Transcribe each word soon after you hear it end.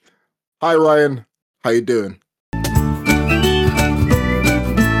Hi Ryan, how you doing?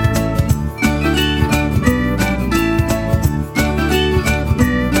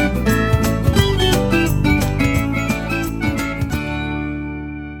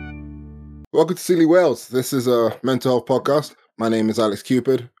 Welcome to Silly Wales. This is a mental health podcast. My name is Alex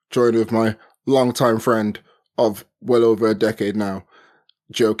Cupid, joined with my longtime friend of well over a decade now,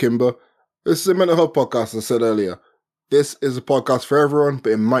 Joe Kimber. This is a mental health podcast, as I said earlier. This is a podcast for everyone,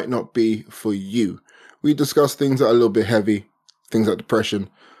 but it might not be for you. We discuss things that are a little bit heavy, things like depression,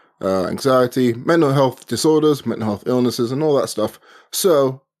 anxiety, mental health disorders, mental health illnesses, and all that stuff.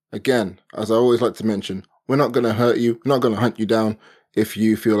 So, again, as I always like to mention, we're not going to hurt you, we're not going to hunt you down if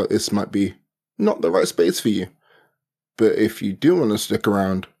you feel like this might be not the right space for you. But if you do want to stick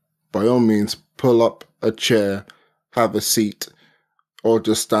around, by all means, pull up a chair, have a seat, or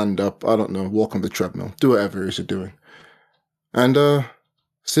just stand up, I don't know, walk on the treadmill, do whatever it is you're doing. And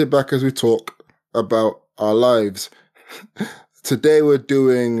sit back as we talk about our lives. Today we're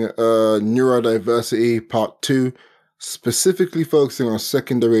doing Neurodiversity Part 2, specifically focusing on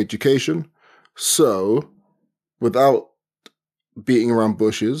secondary education. So, without beating around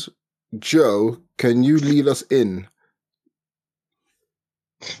bushes, Joe, can you lead us in?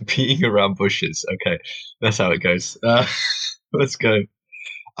 Beating around bushes. Okay, that's how it goes. Let's go.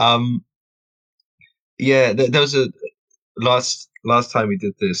 Yeah, there was a last time we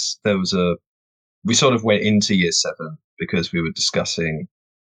did this. We sort of went into year 7 because we were discussing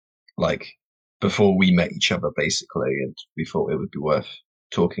like before we met each other basically, and we thought it would be worth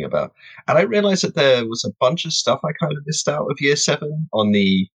talking about. And I realized that there was a bunch of stuff I kind of missed out of year 7 on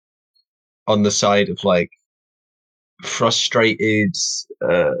the side of like frustrated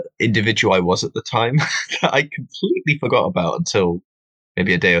individual I was at the time that I completely forgot about until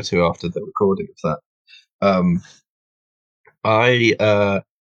maybe a day or two after the recording of that. Um, I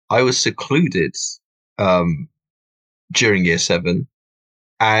was secluded during year 7,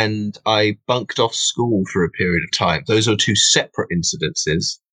 and I bunked off school for a period of time. Those are two separate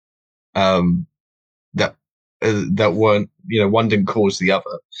incidences um, that weren't, one didn't cause the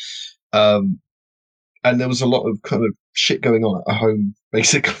other. And there was a lot of kind of shit going on at home,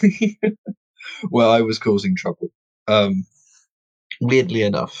 basically, where I was causing trouble. Weirdly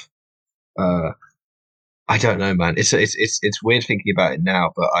enough, I don't know, man. It's weird thinking about it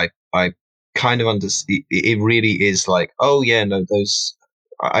now, but I kind of understand. It really is like, oh yeah, no, those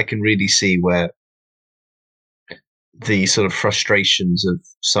I can really see where the sort of frustrations of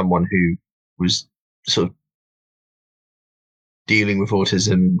someone who was sort of dealing with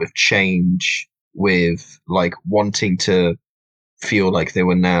autism, with change, with like wanting to feel like they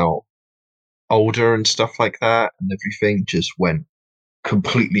were now older and stuff like that, and everything just went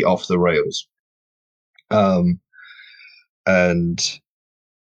completely off the rails. Um, and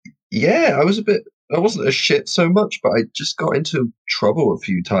yeah, I wasn't a shit so much, but I just got into trouble a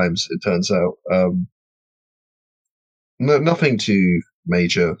few times, it turns out. No, nothing too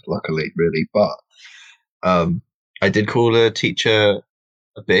major, luckily, really, but I did call a teacher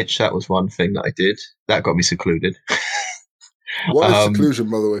a bitch. That was one thing that I did. That got me secluded. What is um, seclusion,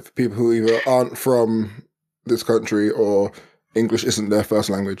 by the way, for people who either aren't from this country or English isn't their first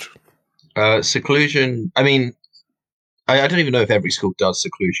language? Seclusion, I mean, I don't even know if every school does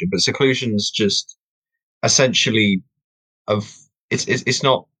seclusion, but seclusion's just essentially of it's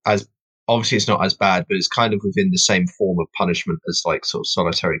not as obviously it's not as bad, but it's kind of within the same form of punishment as like sort of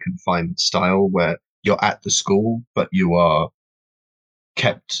solitary confinement style, where you're at the school but you are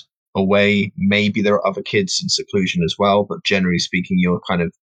kept away. Maybe there are other kids in seclusion as well, but generally speaking, you're kind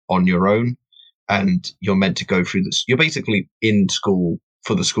of on your own, and you're meant to go through this. You're basically in school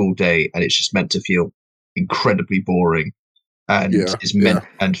for the school day, and it's just meant to feel incredibly boring and Yeah, is yeah. meant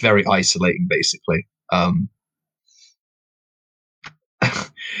and very isolating, basically.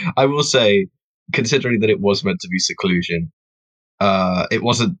 I will say, considering that it was meant to be seclusion, it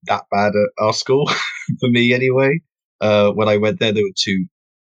wasn't that bad at our school for me anyway. When I went there were two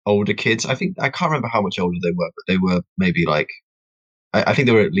older kids. I can't remember how much older they were, but they were maybe like I think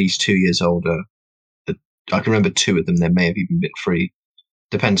they were at least 2 years older. I can remember two of them. There may have even been three.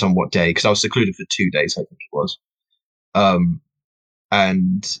 Depends on what day, because I was secluded for 2 days. I think it was. Um,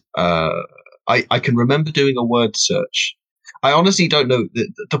 and I can remember doing a word search. I honestly don't know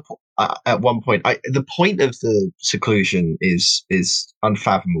at one point. The point of the seclusion is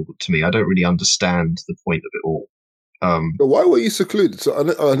unfathomable to me. I don't really understand the point of it all. But why were you secluded? So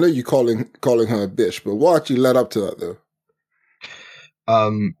I know you calling her a bitch, but what actually led up to that, though?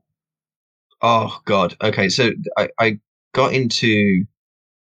 Um, oh God. Okay, so got into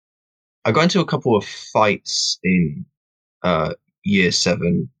I got into a couple of fights in uh, year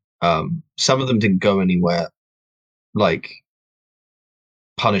 7. Some of them didn't go anywhere, like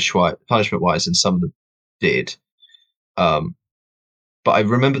punishment wise, and some of them did. Um, but I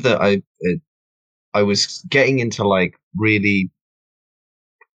remember that I was getting into like really.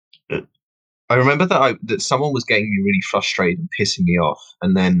 I remember that someone was getting me really frustrated and pissing me off,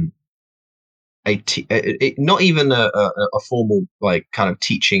 and then not even a formal like kind of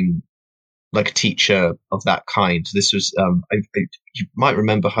teaching, like a teacher of that kind. This was you might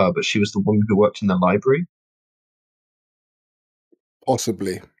remember her, but she was the woman who worked in the library.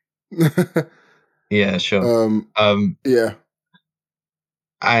 Possibly. Yeah, sure. um, Um, yeah,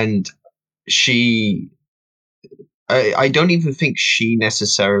 and she, I don't even think she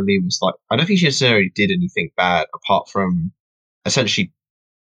necessarily was like, I don't think she necessarily did anything bad apart from essentially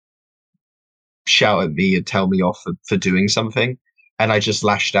shout at me and tell me off for doing something. And I just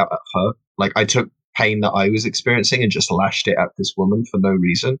lashed out at her. Like I took pain that I was experiencing and just lashed it at this woman for no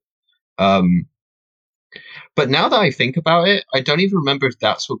reason. Um, but now that I think about it, I don't even remember if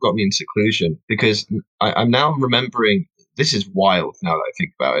that's what got me in seclusion because I'm now remembering this is wild now that I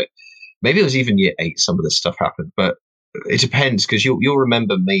think about it. Maybe it was even year eight, some of this stuff happened, but it depends because you'll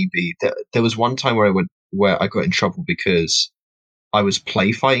remember maybe that there was one time where I got in trouble because I was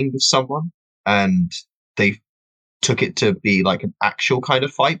play fighting with someone and they took it to be like an actual kind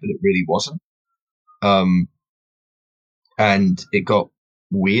of fight, but it really wasn't. Um, and it got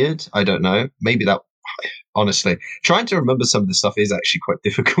weird. I don't know. Maybe that, honestly, trying to remember some of this stuff is actually quite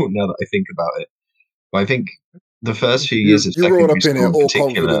difficult now that I think about it. But I think the first few years of you rolled secondary up in school it in all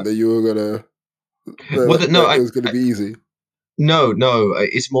particular, confident that you were gonna well, no, that it was gonna be easy. no,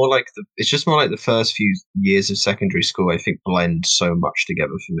 it's more like it's just more like the first few years of secondary school, I think blend so much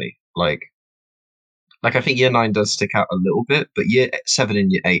together for me. Like I think year nine does stick out a little bit, but year seven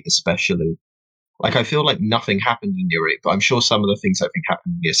and year eight especially. Like I feel like nothing happened in year eight, but I'm sure some of the things I think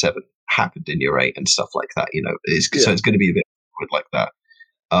happened in year seven happened in year eight and stuff like that. So Yeah, it's going to be a bit awkward like that.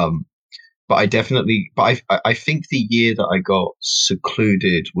 Um, but I definitely, but I think the year that I got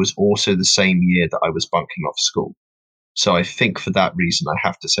secluded was also the same year that I was bunking off school. So I think for that reason, I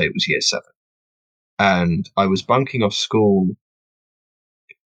have to say it was year seven, and I was bunking off school,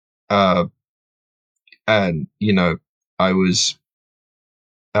 uh, and I was,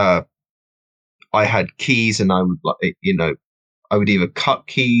 uh, I had keys, and I would like, I would either cut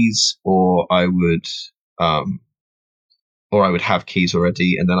keys um, or I would have keys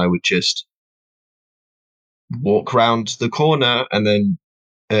already, and then I would just walk round the corner, and then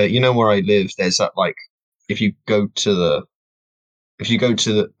where I live, there's that like if you go to the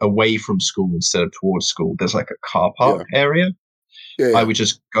away from school instead of towards school, there's like a car park yeah, area. I yeah, would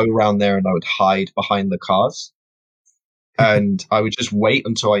just go around there and I would hide behind the cars, and I would just wait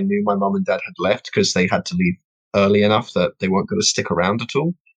until I knew my mum and dad had left because they had to leave early enough that they weren't going to stick around at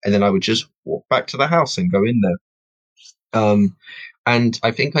all. And then I would just walk back to the house and go in there. And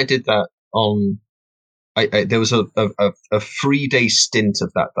I think I did that on. There was a 3 day stint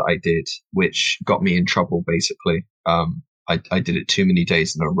of that I did, which got me in trouble. Basically, I did it too many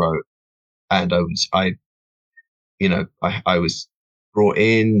days in a row, and I was brought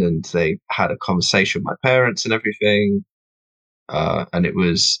in, and they had a conversation with my parents and everything, and it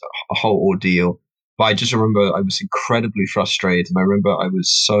was a whole ordeal. But I just remember I was incredibly frustrated, and I remember I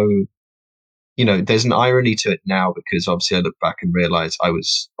was so there's an irony to it now because obviously I look back and realize I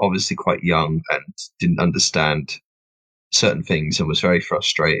was obviously quite young and didn't understand certain things and was very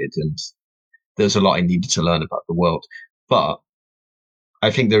frustrated. And there's a lot I needed to learn about the world. But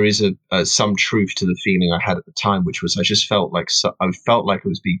I think there is some truth to the feeling I had at the time, which was I just felt like I felt like I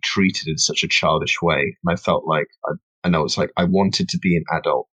was being treated in such a childish way, and I felt like and I was like I wanted to be an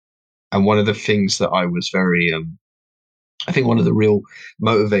adult. And one of the things that I was very I think one of the real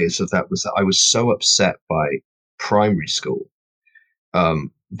motivators of that was that I was so upset by primary school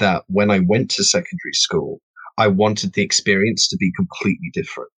that when I went to secondary school, I wanted the experience to be completely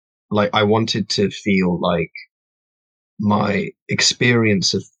different. Like I wanted to feel like my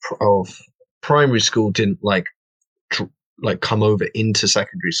experience of primary school didn't like come over into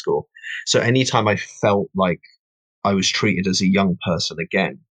secondary school. So anytime I felt like I was treated as a young person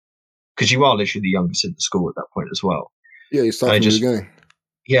again, because you are literally the youngest in the school at that point as well. yeah. You And start I from the just beginning.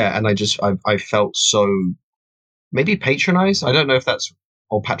 yeah, and I felt so maybe patronized. I don't know if that's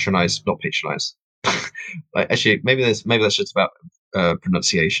or patronized, not patronized. Like, actually, maybe that's just about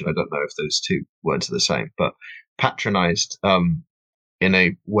pronunciation. I don't know if those two words are the same, but patronized in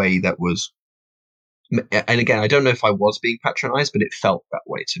a way that was. And again, I don't know if I was being patronized, but it felt that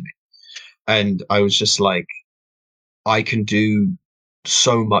way to me. And I was just like, I can do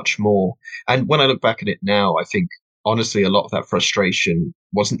so much more. And when I look back at it now, I think honestly, a lot of that frustration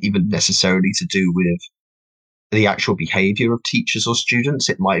wasn't even necessarily to do with the actual behavior of teachers or students.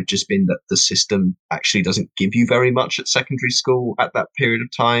 It might have just been that the system actually doesn't give you very much at secondary school at that period of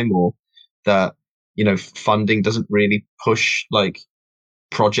time, or that, funding doesn't really push like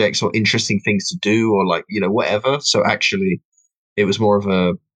projects or interesting things to do, or like, whatever. So actually, it was more of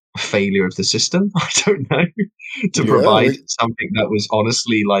a failure of the system. I don't know, to Yeah, provide something that was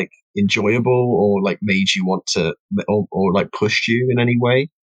honestly like enjoyable or like made you want to, or like pushed you in any way.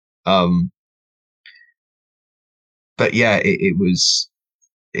 Um, but yeah, it was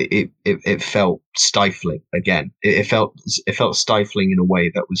it felt stifling again. It felt stifling in a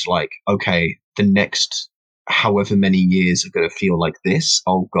way that was like, okay, the next however many years are going to feel like this.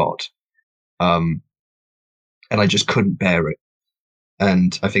 Oh God. Um, and I just couldn't bear it.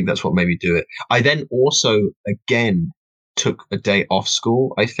 And I think that's what made me do it. I then also again took a day off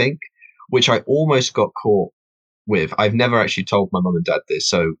school, I think, which I almost got caught with. I've never actually told my mum and dad this,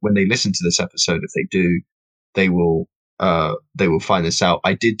 so when they listen to this episode, if they do, they will they will find this out.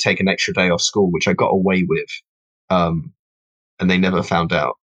 I did take an extra day off school, which I got away with, and they never found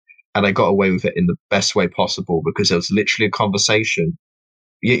out. And I got away with it in the best way possible because there was literally a conversation.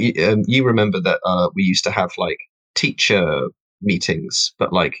 You remember that we used to have like teacher meetings,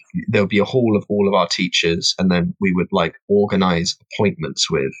 but like there would be a hall of all of our teachers, and then we would like organize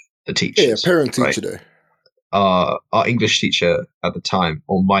appointments with the yeah, teachers, parent right? teacher day. Our English teacher at the time,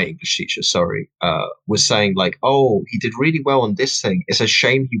 or my English teacher, sorry, was saying like, "Oh, he did really well on this thing. It's a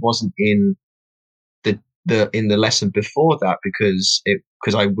shame he wasn't in the lesson before that because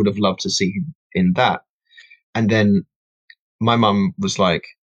I would have loved to see him in that." And then my mum was like,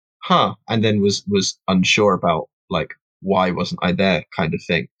 "Huh," and then was unsure about like why wasn't I there, kind of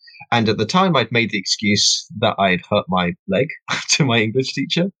thing. And at the time, I'd made the excuse that I'd hurt my leg to my English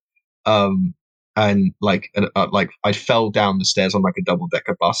teacher, um, and like I fell down the stairs on like a double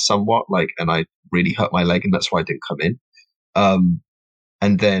decker bus somewhat, like, and I really hurt my leg, and that's why I didn't come in. Um,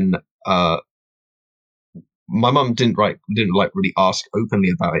 and then uh, my mum didn't like really ask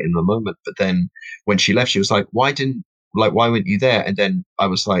openly about it in the moment, but then when she left, she was like, why weren't you there?" And then I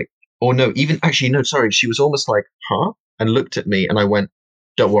was like, "Oh no, even actually no, sorry." She was almost like, "Huh?" and looked at me, and I went,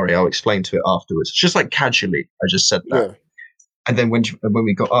 "Don't worry, I'll explain to it afterwards." Just like casually, I just said that. Yeah, And then when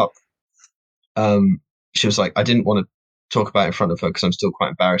we got up, um, she was like, "I didn't want to talk about it in front of her because I'm still quite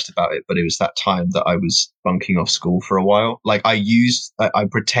embarrassed about it, but it was that time that I was bunking off school for a while. Like I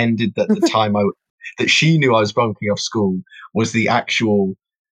pretended that the time that she knew I was bunking off school was the actual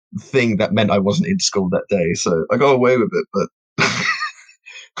thing that meant I wasn't in school that day. So I got away with it,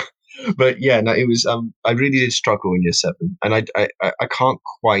 but yeah, no, it was. I really did struggle in year seven, and I can't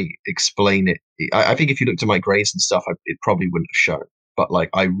quite explain it. I think if you looked at my grades and stuff, it probably wouldn't have shown. But like,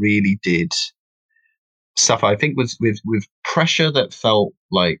 I really did suffer. I think with pressure that felt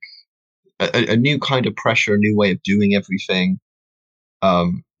like a new kind of pressure, a new way of doing everything.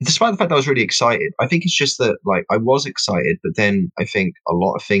 Despite the fact that I was really excited, I think it's just that like I was excited, but then I think a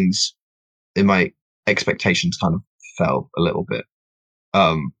lot of things in my expectations kind of fell a little bit.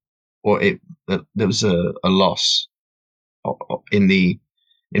 Um, or there was a loss in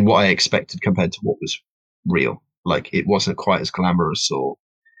what I expected compared to what was real. Like it wasn't quite as glamorous or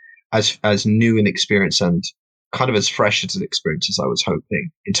as new an experience and kind of as fresh as an experience as I was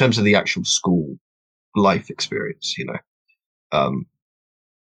hoping in terms of the actual school life experience, Um,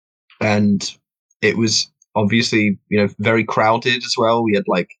 and it was obviously, very crowded as well. We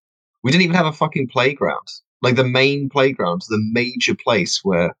didn't even have a fucking playground. Like the main playground, the major place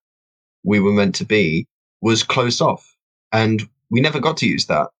where we were meant to be was closed off. And we never got to use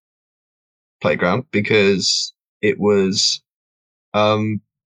that playground because it was, um,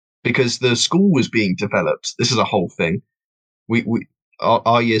 because the school was being developed. This is a whole thing.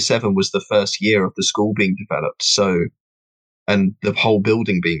 Our year seven was the first year of the school being developed. So, and the whole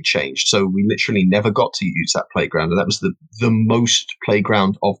building being changed. So we literally never got to use that playground. And that was the most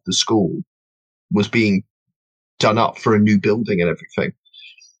playground of the school was being done up for a new building and everything.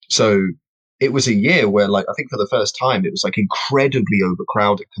 So it was a year where, like, I think for the first time, it was like incredibly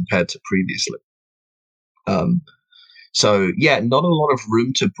overcrowded compared to previously. Um, so yeah, not a lot of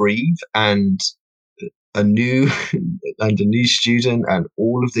room to breathe, and a new and a new student, and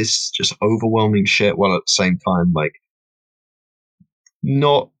all of this just overwhelming shit. While at the same time, like,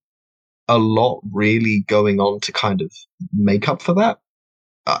 not a lot really going on to kind of make up for that.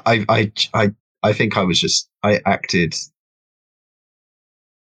 I think I acted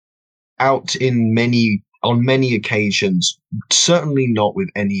out on many occasions, certainly not with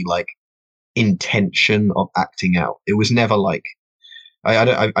any like intention of acting out. It was never like I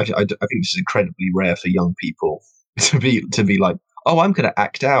think this is incredibly rare for young people. to be like, oh, I'm going to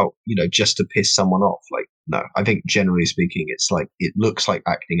act out, just to piss someone off. Like, no, I think generally speaking, it's like it looks like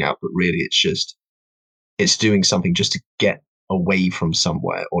acting out, but really it's doing something just to get away from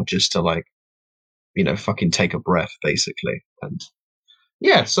somewhere or just to like, fucking take a breath, basically. And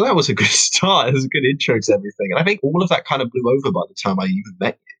yeah, so that was a good start. It was a good intro to everything. And I think all of that kind of blew over by the time I even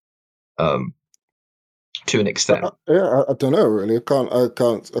met you, to an extent. I don't know really. I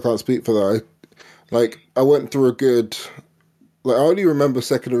can't speak for that. I went through a good. Like I only remember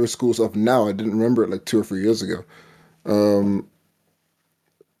secondary school stuff now. I didn't remember it like 2 or 3 years ago. Um,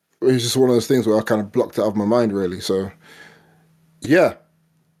 it's just one of those things where I kind of blocked it out of my mind really. So yeah.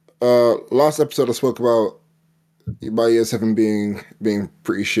 Last episode I spoke about my year seven being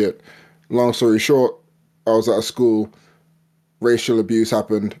pretty shit. Long story short, I was at a school. Racial abuse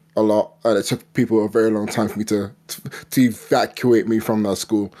happened a lot, and it took people a very long time for me to evacuate me from that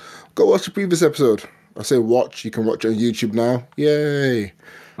school. Go watch the previous episode. I say watch. You can watch it on YouTube now. Yay!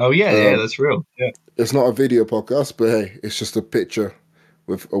 Oh yeah, yeah, Um, that's real. Yeah, it's not a video podcast, but hey, it's just a picture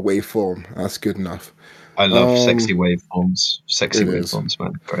with a waveform. That's good enough. I love sexy Um, waveforms. Sexy it is. waveforms,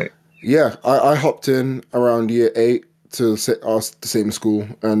 man. Great. Yeah, I hopped in around year eight to the same school,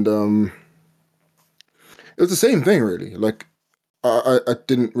 and it was the same thing really. Like I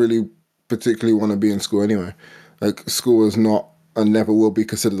didn't really particularly want to be in school anyway. Like school is not and never will be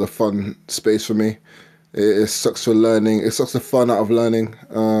considered a fun space for me. It sucks for learning. It sucks the fun out of learning.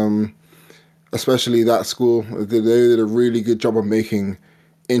 Especially that school. They did a really good job of making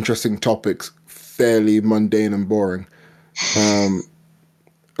interesting topics fairly mundane and boring. Um,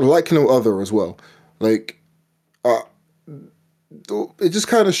 like no other as well. Like uh, it just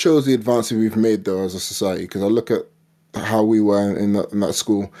kind of shows the advances we've made though as a society. Because I look at how we were in that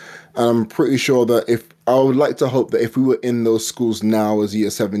school, and I'm pretty sure that if I would like to hope that if we were in those schools now as year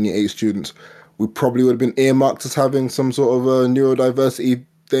seven, year eight students, we probably would have been earmarked as having some sort of a neurodiversity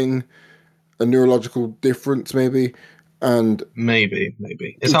thing, a neurological difference maybe, and Maybe.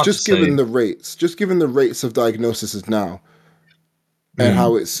 It's hard to just say. given the rates of diagnoses now and Mm.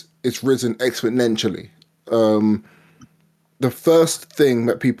 how it's risen exponentially. Um, the first thing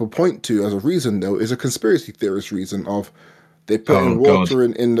that people point to as a reason though is a conspiracy theorist reason of they put in Oh God. water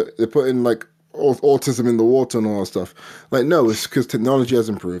they put in like autism in the water and all that stuff. Like no, it's because technology has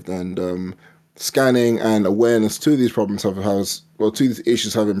improved and scanning and awareness to these problems to these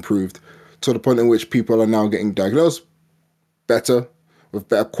issues have improved to the point in which people are now getting diagnosed better, with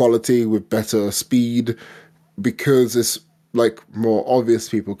better quality, with better speed, because it's like more obvious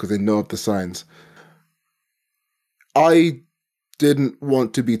to people because they know of the signs. I didn't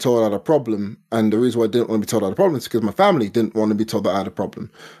want to be told I had a problem, and the reason why I didn't want to be told I had a problem is because my family didn't want to be told that I had a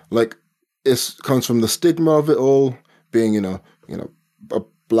problem. Like it comes from the stigma of it all, being a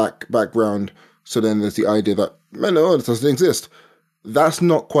black background. So then there's the idea that mental illness doesn't exist. That's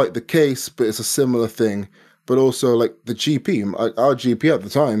not quite the case, but it's a similar thing. But also, like the GP, our GP at the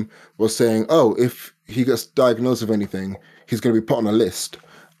time was saying, "Oh, if he gets diagnosed with anything, he's going to be put on a list,"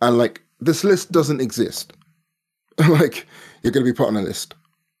 and like this list doesn't exist. Like you're going to be put on a list.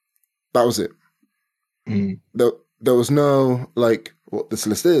 That was it. Mm. There was no like what this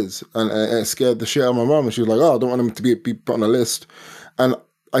list is, and it scared the shit out of my mom. And she was like, "Oh, I don't want him to be put on a list." And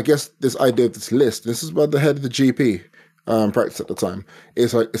I guess this idea of this list, this is what the head of the GP practice at the time.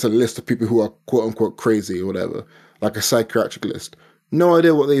 It's a list of people who are quote unquote crazy or whatever, like a psychiatric list. No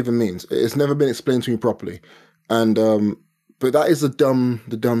idea what that even means. It's never been explained to me properly, and but that is the dumb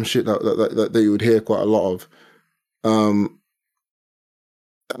shit that you would hear quite a lot of. Um,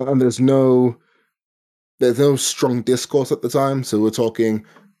 and there's no strong discourse at the time. So we're talking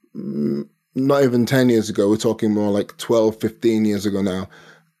not even 10 years ago. We're talking more like 12, 15 years ago now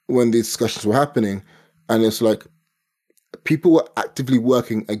when these discussions were happening. And it's like people were actively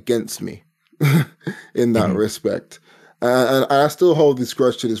working against me in that Mm-hmm. respect. And I still hold this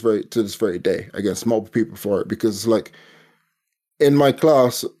grudge to this very day against multiple people for it because like in my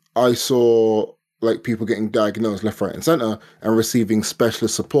class, I saw like people getting diagnosed left, right, and center and receiving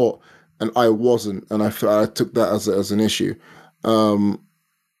specialist support, and I wasn't, and I took that as an issue. Um,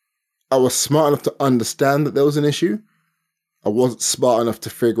 I was smart enough to understand that there was an issue. I wasn't smart enough to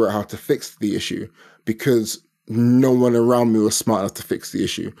figure out how to fix the issue because no one around me was smart enough to fix the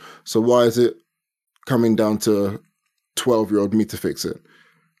issue. So why is it coming down to 12-year-old me to fix it?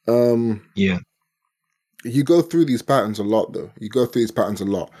 Yeah. You go through these patterns a lot, though. You go through these patterns a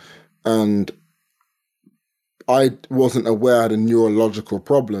lot, and I wasn't aware I had a neurological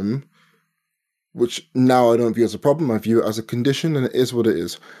problem, which now I don't view as a problem. I view it as a condition, and it is what it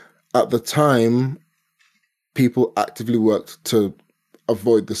is. At the time, people actively worked to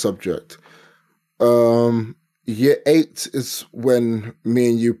avoid the subject. Year 8 is when me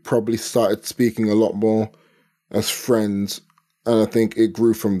and you probably started speaking a lot more as friends, and I think it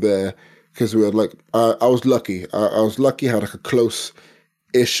grew from there because we had like I was lucky. I was lucky. I had like a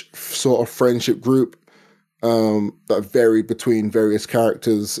close-ish sort of friendship group that varied between various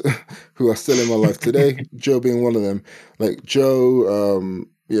characters who are still in my life today. Joe being one of them. Like Joe,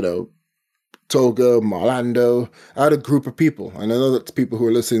 Toga, Marlando. I had a group of people, and I know that people who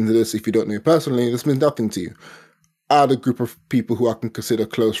are listening to this, if you don't know me personally, this means nothing to you. I had a group of people who I can consider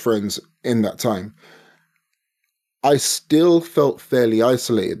close friends in that time. I still felt fairly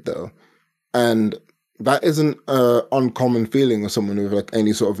isolated though, and that isn't an uncommon feeling of someone with like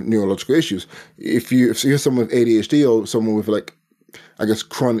any sort of neurological issues. If you're someone with ADHD or someone with like, I guess,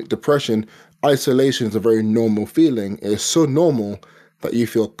 chronic depression, isolation is a very normal feeling. It's so normal that you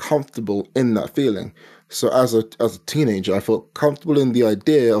feel comfortable in that feeling. So as a teenager, I felt comfortable in the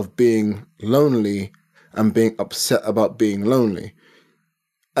idea of being lonely and being upset about being lonely.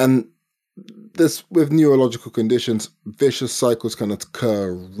 And this with neurological conditions, vicious cycles can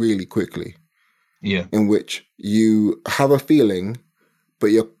occur really quickly, Yeah. in which you have a feeling,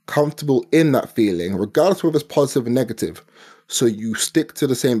 but you're comfortable in that feeling, regardless whether it's positive or negative. So you stick to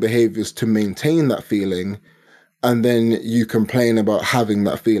the same behaviors to maintain that feeling, and then you complain about having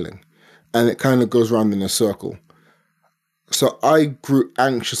that feeling. And it kind of goes around in a circle. So I grew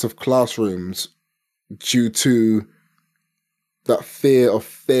anxious of classrooms due to that fear of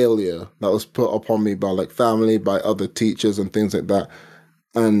failure that was put upon me by like family, by other teachers and things like that.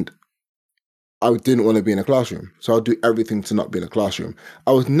 And I didn't want to be in a classroom. So I'd do everything to not be in a classroom.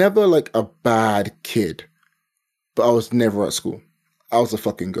 I was never like a bad kid, but I was never at school. I was a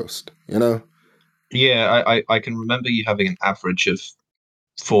fucking ghost, you know? Yeah, I can remember you having an average of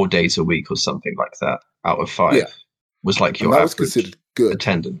 4 days a week or something like that out of Yeah. 5 was like And your that was average considered good.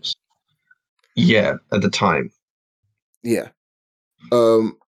 attendance. Yeah, at the time. Yeah.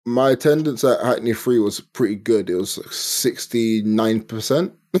 Um, my attendance at Hackney Free was pretty good. It was like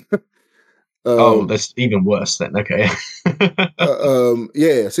 69%. Oh, um, that's even worse then. Okay.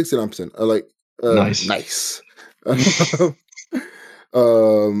 yeah, 69%. Nice. Nice.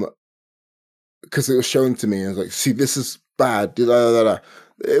 um, because it was shown to me. I was like, see, this is bad. It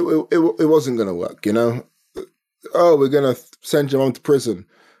wasn't gonna work, you know. Oh, we're gonna send your mom to prison.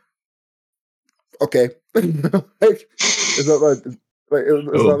 Okay, like it's not it's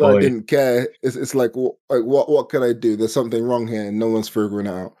Oh not that I boy. didn't care. It's like what can I do? There's something wrong here, and no one's figuring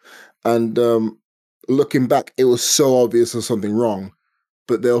it out. And looking back, it was so obvious there's something wrong,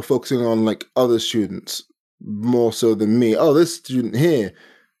 but they were focusing on like other students more so than me. Oh, this student here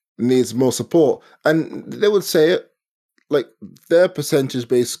needs more support, and they would say it like their percentage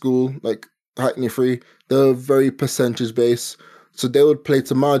based school, like Hackney Free, they're very percentage based. So they would play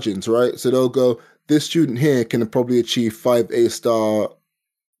to margins, right? So they'll go, this student here can probably achieve 5 A-star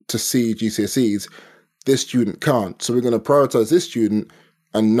to C GCSEs. This student can't. So we're going to prioritize this student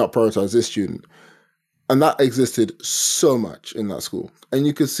and not prioritize this student. And that existed so much in that school. And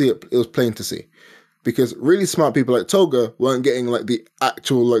you could see it, it was plain to see. Because really smart people like Toga weren't getting like the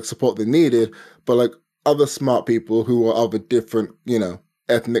actual like support they needed, but like other smart people who were of a different,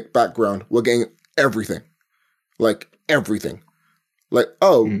 ethnic background were getting everything. Like everything. Like,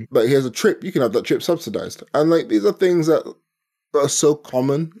 oh, Mm. but here's a trip, you can have that trip subsidized. And like these are things that are so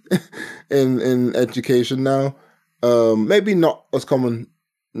common in education now. Maybe not as common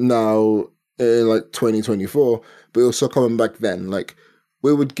now in like 2024, but it was so common back then. Like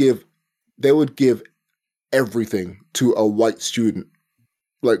we would give they would give everything to a white student,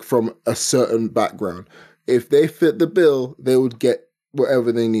 like from a certain background. If they fit the bill, they would get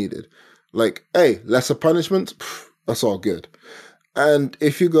whatever they needed. Like, hey, lesser punishment, that's all good. And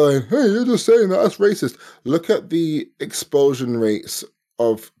if you're going, hey, you're just saying that, that's racist. Look at the expulsion rates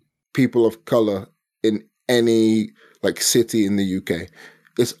of people of color in any like city in the UK.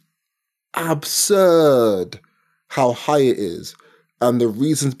 It's absurd how high it is and the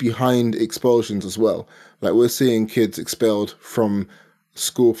reasons behind expulsions as well. Like we're seeing kids expelled from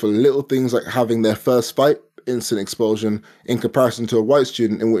school for little things like having their first fight, instant expulsion, in comparison to a white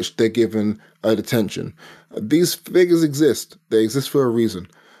student in which they're given a detention. These figures exist. They exist for a reason.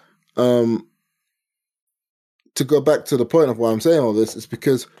 To go back to the point of why I'm saying all this is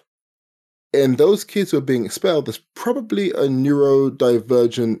because in those kids who are being expelled, there's probably a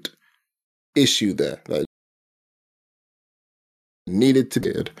neurodivergent issue there that needed to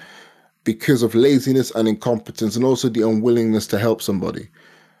be because of laziness and incompetence and also the unwillingness to help somebody.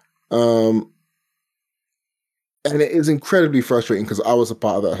 And it is incredibly frustrating because I was a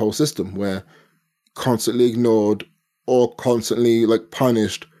part of that whole system where constantly ignored or constantly like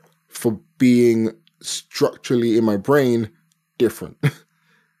punished for being structurally in my brain different,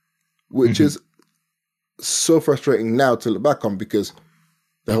 which Mhm. is so frustrating now to look back on because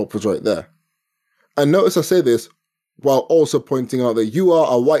the help was right there. And notice I say this while also pointing out that you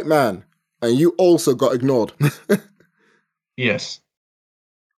are a white man and you also got ignored. Yes.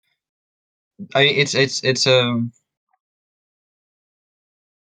 It's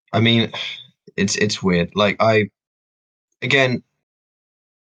I mean, it's weird. Like again,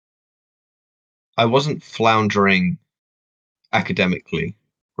 I wasn't floundering academically,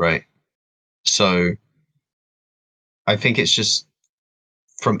 right? So I think it's just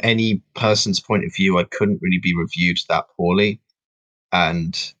from any person's point of view, I couldn't really be reviewed that poorly.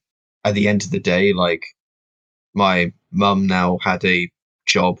 And at the end of the day, like my mum now had a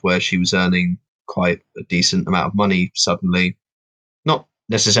job where she was earning quite a decent amount of money suddenly. Not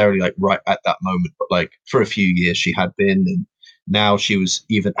necessarily like right at that moment, but like for a few years she had been, and now she was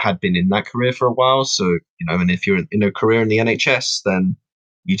even had been in that career for a while. So, and if you're in a career in the NHS, then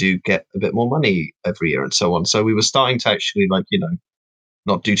you do get a bit more money every year and so on. So we were starting to actually like,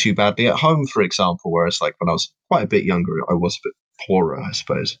 not do too badly at home, for example. Whereas like when I was quite a bit younger, I was a bit poorer, I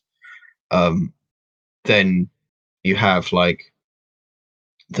suppose. Um, then you have like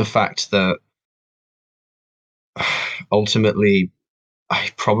the fact that ultimately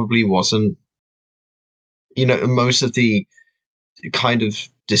I probably wasn't, most of the kind of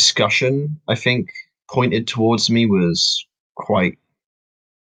discussion I think pointed towards me was quite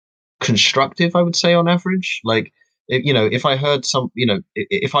constructive, I would say, on average. Like, if I heard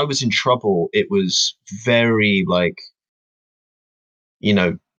if I was in trouble, it was very like, you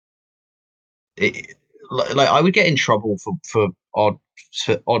know, it, like I would get in trouble for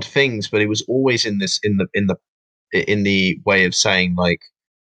odd things, but it was always in the way of saying like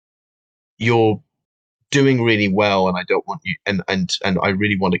you're doing really well, and I don't want you, and I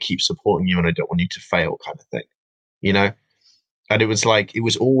really want to keep supporting you, and I don't want you to fail, kind of thing, you know. And it was like it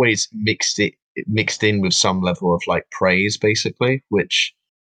was always mixed in with some level of like praise, basically, which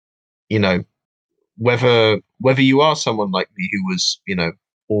you know whether you are someone like me who was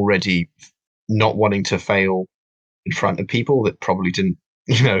already not wanting to fail in front of people, that probably didn't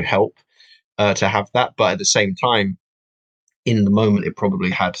help to have that, but at the same time in the moment it probably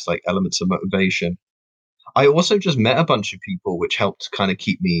had like elements of motivation. I also just met a bunch of people which helped kind of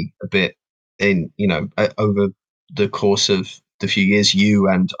keep me a bit in, over the course of the few years. You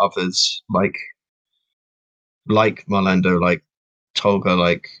and others like Marlando, like Tolga,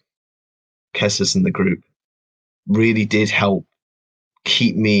 like Kessis in the group really did help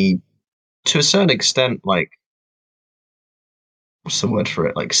keep me to a certain extent, like what's the word for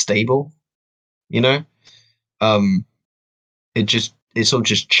it? Like stable, you know? Um it sort of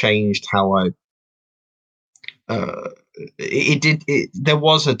just changed how I uh there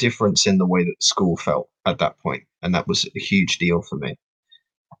was a difference in the way that school felt at that point, and that was a huge deal for me.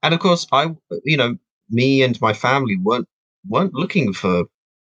 And of course, you know, me and my family weren't looking for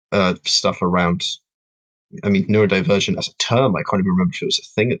stuff around. I mean, neurodivergent as a term, I can't even remember if it was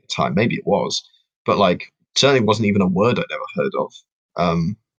a thing at the time. Maybe it was, but like certainly wasn't even a word I'd ever heard of.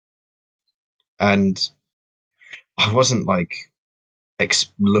 Um, and I wasn't like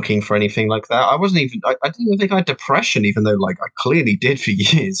looking for anything like that. I wasn't even. I didn't even think I had depression, even though like I clearly did for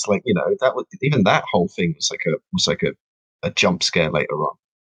years. Like that was even that whole thing was like a jump scare later on.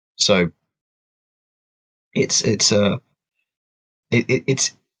 So it's it's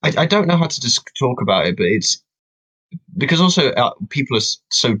I don't know how to just talk about it, but it's because also people are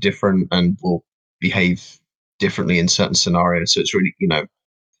so different and will behave differently in certain scenarios. So it's really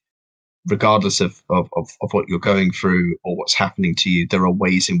regardless of what you're going through or what's happening to you, there are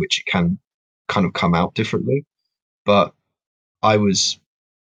ways in which it can kind of come out differently. But I was,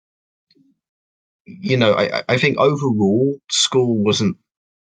 I think overall school wasn't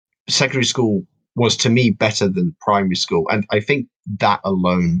secondary school was to me better than primary school, and I think that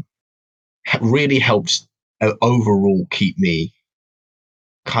alone really helps overall keep me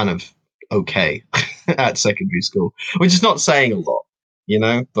kind of okay at secondary school, which is not saying a lot,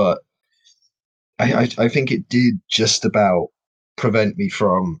 but I think it did just about prevent me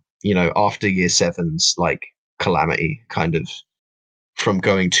from, after year sevens, like calamity kind of from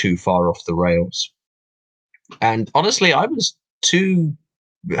going too far off the rails. And honestly, I was too,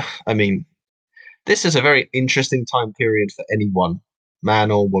 I mean, this is a very interesting time period for anyone,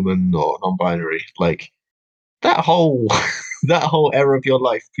 man or woman or non-binary. Like that whole that whole era of your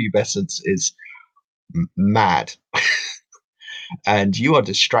life, pubescence, is mad, and you are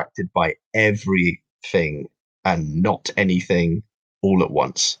distracted by everything and not anything all at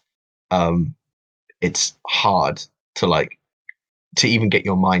once. Um, it's hard to to even get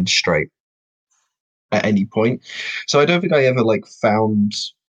your mind straight. at any point. So I don't think I ever like found.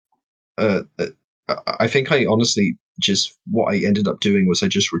 Uh, uh, I think I honestly just what I ended up doing was I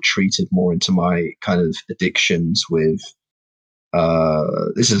just retreated more into my kind of addictions with.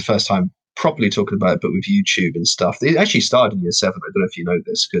 This is the first time properly talking about it, but with YouTube and stuff. It actually started in year seven. I don't know if you know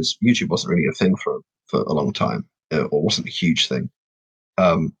this because YouTube wasn't really a thing for a long time, or wasn't a huge thing.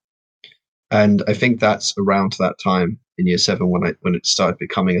 Um, and I think that's around that time in year seven when it started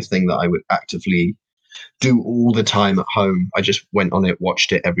becoming a thing that I would actively do all the time at home. I just went on it,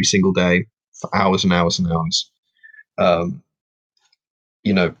 watched it every single day for hours and hours and hours. Um,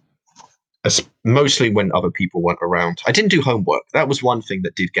 you know, mostly when other people weren't around. I didn't do homework. That was one thing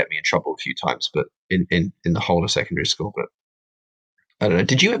that did get me in trouble a few times, but in the whole of secondary school. But I don't know.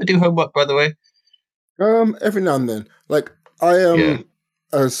 Did you ever do homework, by the way? Every now and then. Like I Yeah. am,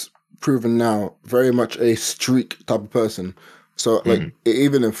 as proven now, very much a streak type of person. So like Mm.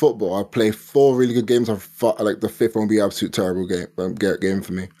 even in football, I play 4 really good games. I thought like the fifth one will be an absolute terrible game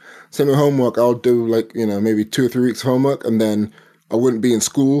for me. Same with homework. I'll do like maybe 2 or 3 weeks of homework, and then I wouldn't be in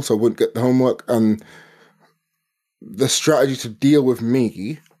school, so I wouldn't get the homework. And the strategy to deal with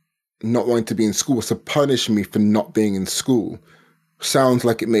me not wanting to be in school was to punish me for not being in school. Sounds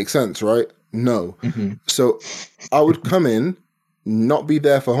like it makes sense, right? No. Hmm. So I would come in, not be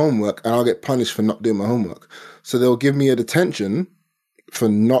there for homework, and I'll get punished for not doing my homework. So they'll give me a detention for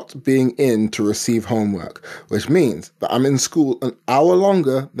not being in to receive homework, which means that I'm in school an hour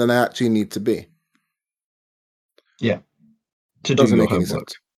longer than I actually need to be. Yeah. To do Doesn't your make any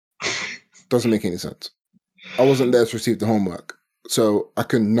homework. sense. Doesn't make any sense. I wasn't there to receive the homework, so I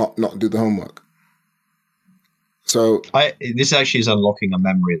could not do the homework. So This actually is unlocking a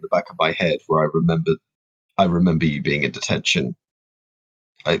memory in the back of my head where I remember you being in detention,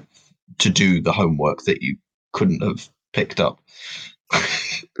 like, to do the homework that you couldn't have picked up.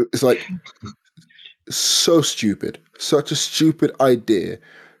 it's like so stupid, such a stupid idea.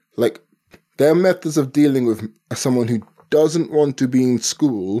 Like their methods of dealing with someone who doesn't want to be in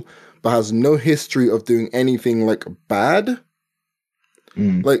school but has no history of doing anything like bad.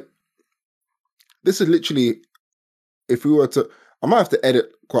 Mm. Like this is literally, if we were to, I might have to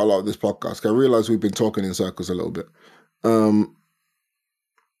edit quite a lot of this podcast. I realize we've been talking in circles a little bit. Um,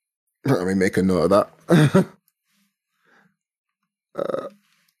 Let me make a note of that. uh,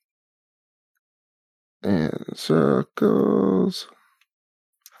 and circles.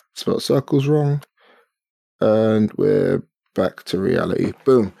 Spelled circles wrong. And we're back to reality.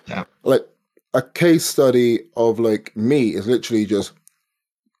 Boom. Yeah. Like a case study of like me is literally just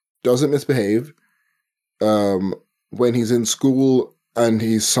doesn't misbehave. Um, when he's in school and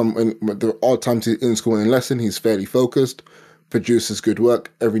the odd times he's in school and in lesson, he's fairly focused, produces good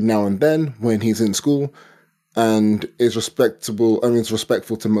work every now and then when he's in school, and is respectable. I mean, is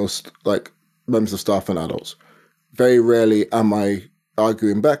respectful to most like members of staff and adults. Very rarely am I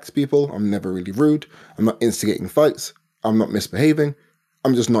arguing back to people. I'm never really rude. I'm not instigating fights. I'm not misbehaving.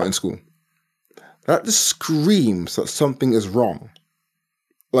 I'm just not in school. That just screams that something is wrong.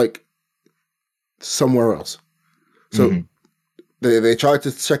 Like somewhere else. So Mm-hmm. they tried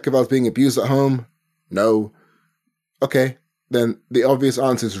to check if I was being abused at home. No. Okay. Then the obvious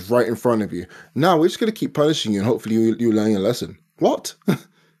answer is right in front of you. Now we're just going to keep punishing you and hopefully you learn your lesson. What?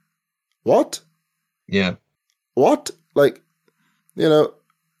 What? Yeah. What? Like, you know,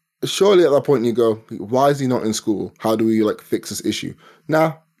 surely at that point you go, why is he not in school? How do we like fix this issue?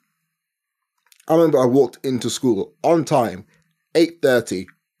 Now, I remember I walked into school on time, 8:30,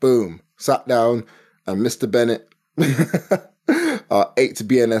 boom, sat down, and Mr. Bennett, 8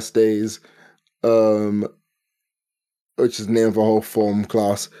 BNS days, which is the name of a whole form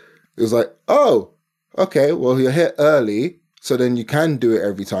class. It was like, oh, okay, well, you're here early, so then you can do it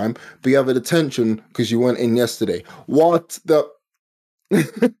every time, but you have a detention because you weren't in yesterday. What the?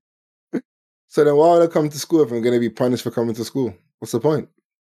 So then why would I come to school if I'm going to be punished for coming to school? What's the point?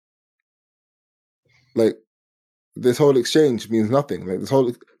 Like, this whole exchange means nothing. Like, this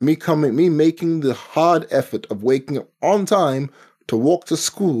whole, me making the hard effort of waking up on time to walk to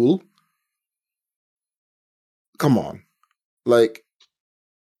school. Come on. Like,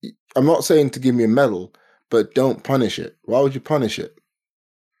 I'm not saying to give me a medal, but don't punish it. Why would you punish it?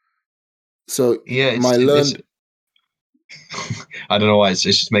 So Yeah. my It's learned, I don't know why it's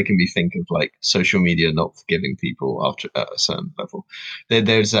just making me think of like social media not forgiving people after at a certain level.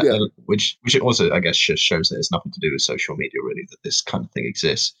 There's yeah, which it also I guess just shows that it's nothing to do with social media really that this kind of thing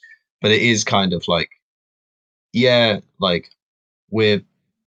exists. But it is kind of like yeah, like we're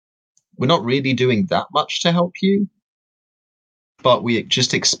we're not really doing that much to help you, but we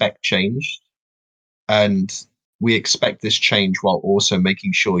just expect change and we expect this change while also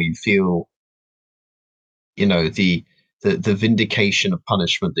making sure you feel the vindication of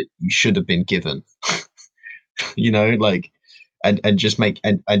punishment that you should have been given. Like, and just make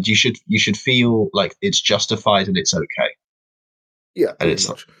and you should feel like it's justified and it's okay, Yeah, and pretty it's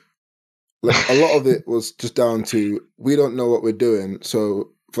not. much. Like a lot of it was just down to we don't know what we're doing,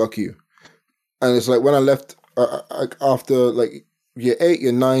 so fuck you. And it's like when I left after like year 8,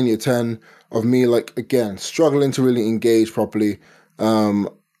 year 9, year 10 of me like again struggling to really engage properly. Um,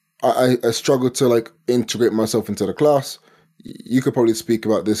 I struggled to like integrate myself into the class. You could probably speak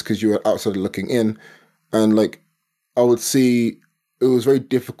about this because you were outside looking in, and like I would see it was very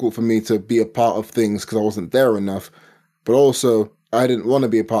difficult for me to be a part of things because I wasn't there enough. But also I didn't want to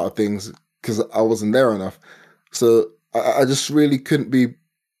be a part of things because I wasn't there enough. So I just really couldn't be.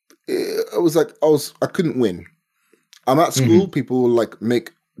 It was like I couldn't win. I'm at school. Mhm. People will like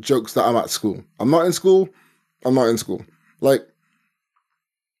make jokes that I'm at school. I'm not in school. I'm not in school. Like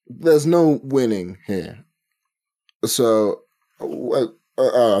there's no winning here. So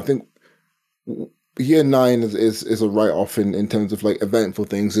I think year 9 is a write off in terms of like eventful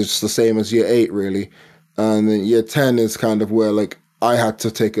things. It's just the same as year 8 really, and then year 10 is kind of where like I had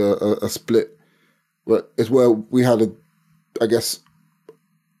to take a split. But it's where we had a, I guess,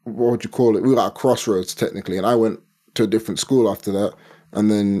 what would you call it? We were at a crossroads technically, and I went to a different school after that, and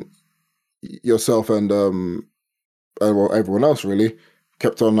then yourself and well, everyone else really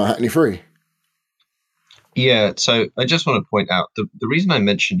kept on Hackney Free. Yeah, so I just want to point out the reason I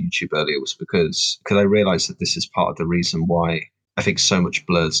mentioned YouTube earlier was because I realized that this is part of the reason why I think so much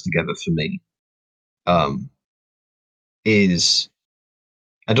blurs together for me. Um, is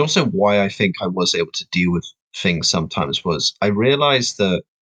and also why I think I was able to deal with things sometimes was I realized that,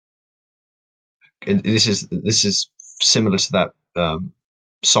 and this is similar to that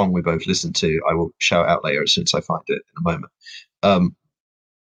song we both listened to. I will shout out later as soon as I find it in a moment. Um,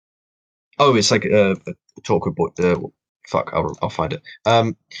 Oh, it's like a talk about the fuck. I'll find it.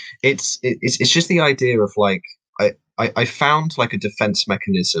 It's just the idea of like I found like a defense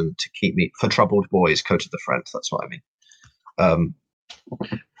mechanism to keep me for troubled boys. Coach of the Friend. That's what I mean. Um,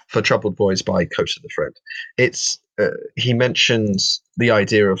 for troubled boys by Coach of the Friend. It's he mentions the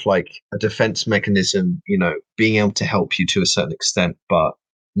idea of like a defense mechanism. Being able to help you to a certain extent, but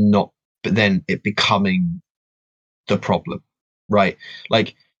not. But then it becoming the problem, right?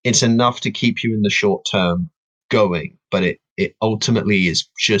 Like it's enough to keep you in the short term going, but it ultimately is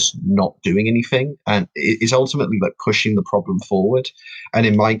just not doing anything, and it is ultimately like pushing the problem forward. And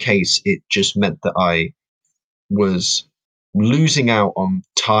in my case, it just meant that I was losing out on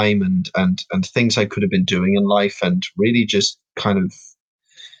time and things I could have been doing in life, and really just kind of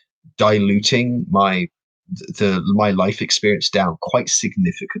diluting my life experience down quite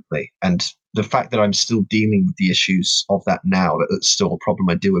significantly. And the fact that I'm still dealing with the issues of that now, that's still a problem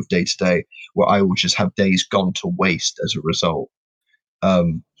I deal with day to day, where I will just have days gone to waste as a result.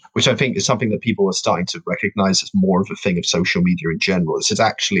 Which I think is something that people are starting to recognize as more of a thing of social media in general. This is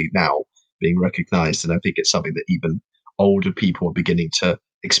actually now being recognized, and I think it's something that even older people are beginning to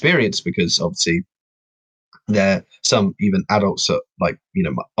experience, because obviously there some even adults that like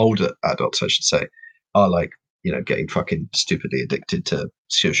older adults I should say are like getting fucking stupidly addicted to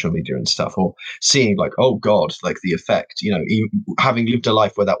social media and stuff, or seeing like, oh god, like the effect, even having lived a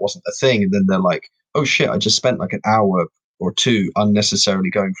life where that wasn't a thing, and then they're like, oh shit, I just spent like an hour or two unnecessarily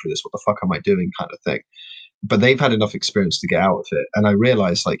going through this, what the fuck am I doing, kind of thing. But they've had enough experience to get out of it, and I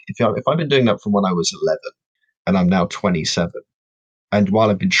realized like if I've been doing that from when I was 11 and I'm now 27, and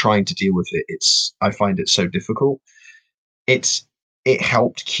while I've been trying to deal with it, I find it so difficult. It's it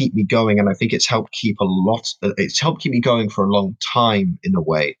helped keep me going, and I think it's helped keep me going for a long time in a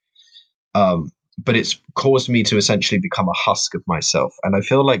way. But it's caused me to essentially become a husk of myself, and I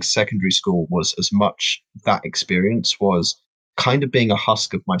feel like secondary school was as much that experience was kind of being a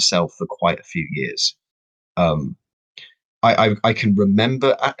husk of myself for quite a few years. Um, I can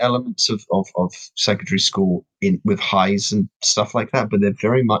remember elements of secondary school in with highs and stuff like that, but there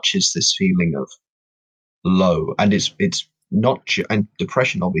very much is this feeling of low, and it's not and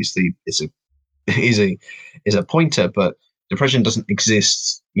depression obviously is a is a pointer, but depression doesn't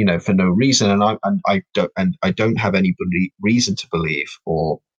exist for no reason, and I don't have any reason to believe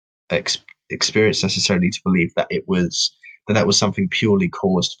or ex- experience necessarily to believe that that was something purely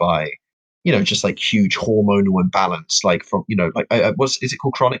caused by just like huge hormonal imbalance, like from like what's is it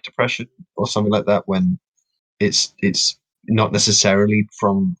called, chronic depression or something like that, when it's not necessarily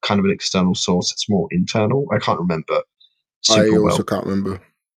from kind of an external source, it's more internal. I can't remember I super also well, can't remember.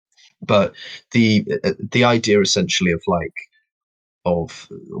 but the idea essentially of like of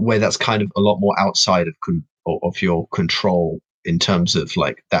where that's kind of a lot more outside of your control in terms of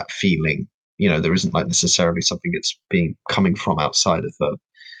like that feeling, there isn't like necessarily something that's being coming from outside of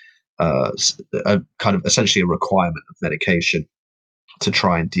a kind of essentially a requirement of medication to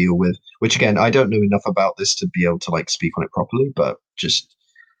try and deal with. Which again, I don't know enough about this to be able to like speak on it properly, but just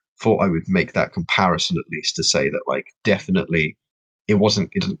thought I would make that comparison at least to say that like definitely it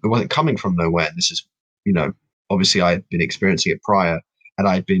wasn't coming from nowhere. And this is obviously I had been experiencing it prior, and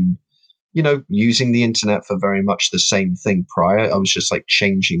I'd been using the internet for very much the same thing prior. I was just like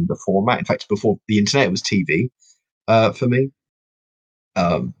changing the format. In fact, before the internet, it was TV for me.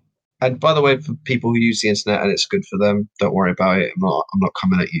 Um, and by the way, for people who use the internet and it's good for them, don't worry about it. I'm not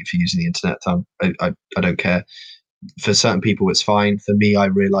coming at you for using the internet, Tom. I don't care. For certain people, it's fine. For me, I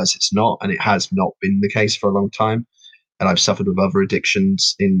realize it's not, and it has not been the case for a long time. And I've suffered with other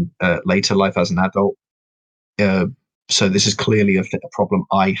addictions in later life as an adult. Uh, so this is clearly a problem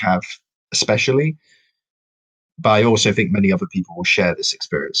I have, especially. But I also think many other people will share this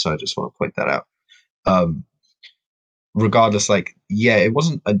experience. So I just want to point that out. Um, Regardless, like, yeah, it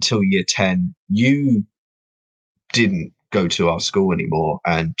wasn't until year 10 you didn't go to our school anymore,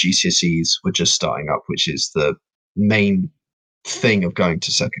 and GCSEs were just starting up, which is the main thing of going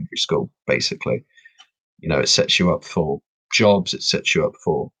to secondary school, basically. It sets you up for jobs, it sets you up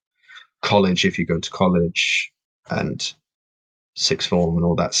for college if you go to college, and sixth form and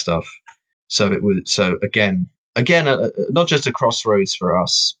all that stuff. So again, not just a crossroads for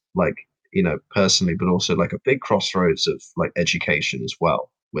us, like personally, but also like a big crossroads of like education as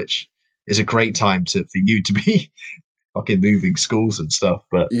well, which is a great time for you to be fucking moving schools and stuff.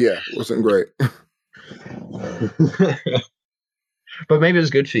 But Yeah, wasn't great. but maybe it was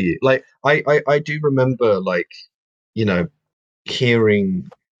good for you. Like I do remember like you know hearing.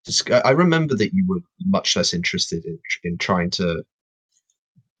 I remember that you were much less interested in trying to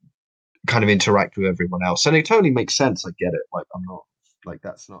kind of interact with everyone else, and it totally makes sense. I get it. Like I'm not like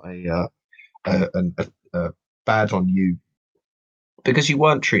that's not a bad on you because you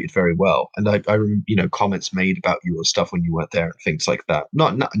weren't treated very well, and comments made about you or stuff when you weren't there and things like that.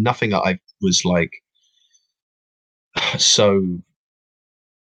 Nothing that I was like so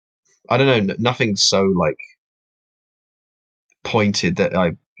I don't know, nothing so like pointed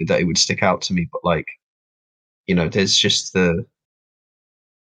that it would stick out to me, but like there's just the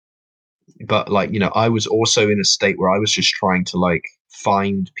but like I was also in a state where I was just trying to like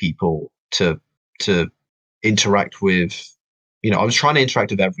find people to interact with. I was trying to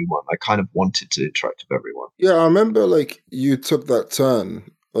interact with everyone. I kind of wanted to interact with everyone. Yeah, I remember like you took that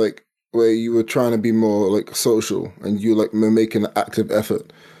turn, like where you were trying to be more like social and you like were making an active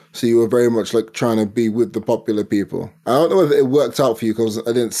effort. So you were very much like trying to be with the popular people. I don't know if it worked out for you because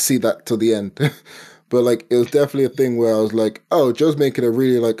I didn't see that till the end. But like it was definitely a thing where I was like, oh, Joe's making a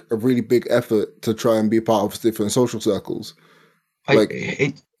really big effort to try and be part of different social circles. I Like,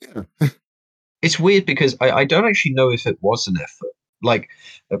 it yeah, it's weird because I don't actually know if it was an effort. Like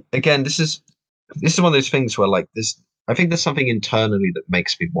again, this is one of those things where like this. I think there's something internally that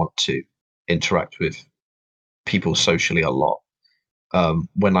makes me want to interact with people socially a lot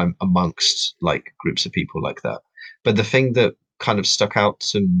when I'm amongst like groups of people like that. But the thing that kind of stuck out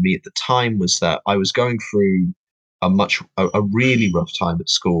to me at the time was that I was going through a really rough time at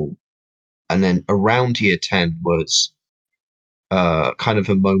school, and then around year 10 was kind of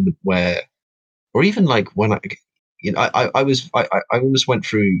a moment where, or even like when I almost went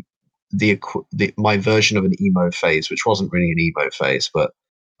through my version of an emo phase, which wasn't really an emo phase, but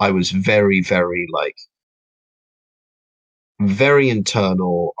I was very, very like very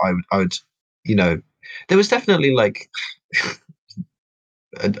internal. I would, you know, there was definitely like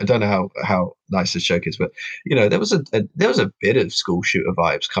I don't know how nice this joke is, but there was a bit of school shooter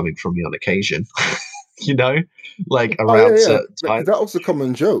vibes coming from me on occasion. you know, like oh yeah, around yeah, certain because times. that was a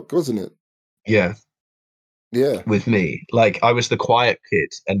common joke, wasn't it? Yeah, Yeah, with me, like I was the quiet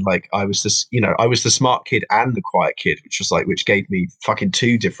kid, and like I was the smart kid and the quiet kid, which gave me fucking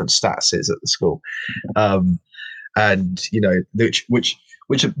two different statuses at the school. Um, and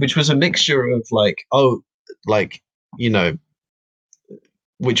which was a mixture of like like you know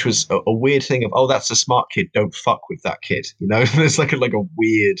which was a weird thing of that's a smart kid, don't fuck with that kid. There's like a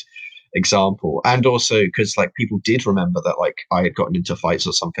weird example, and also because like people did remember that like I had gotten into fights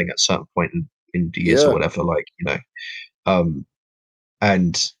or something at a certain point in the years or yeah, whatever, like um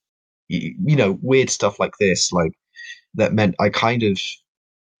and weird stuff like this, like that meant I kind of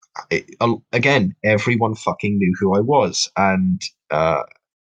again, everyone fucking knew who I was, and uh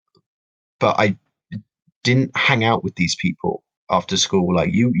but I didn't hang out with these people after school.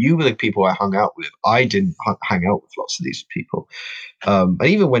 Like you were the people I hung out with. I didn't hang out with lots of these people. And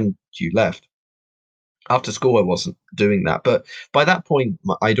even when you left, After school, I wasn't doing that, but by that point,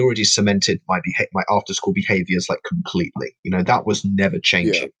 I'd already cemented my after school behaviors like completely. That was never Yeah,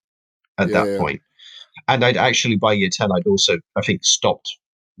 changing at yeah, that yeah, point. And I'd actually by year 10, I'd also I think stopped.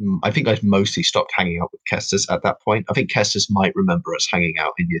 I think I'd mostly stopped hanging out with Kestis at that point. I think Kestis might remember us hanging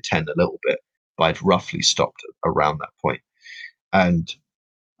out in year 10 a little bit, but I'd roughly stopped around that point. And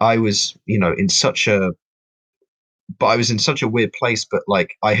I was, in such a but I was in such a weird place, but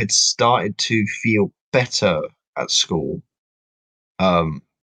like I had started to feel better at school. Um,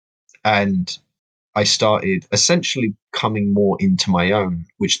 and I started essentially coming more into my own,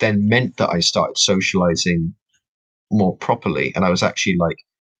 which then meant that I started socializing more properly. And I was actually like,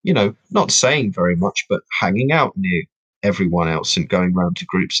 not saying very much, but hanging out near everyone else and going around to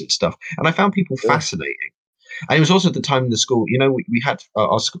groups and stuff. And I found people yeah, fascinating. And it was also the time in the school, we had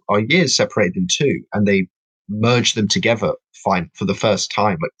our years separated in two, and they merged them together fine for the first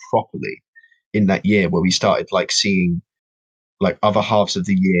time, like properly in that year where we started like seeing like other halves of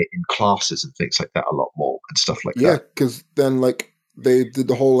the year in classes and things like that a lot more and stuff like yeah. that. Because then like they did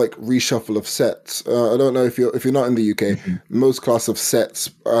the whole like reshuffle of sets. I don't know if you're not in the UK. Mhm. Most class of sets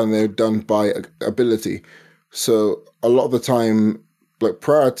and they're done by ability. So a lot of the time, like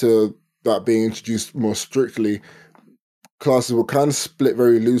prior to that being introduced more strictly, classes were kind of split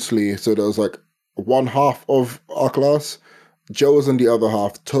very loosely. So there was like one half of our class, Joe was on the other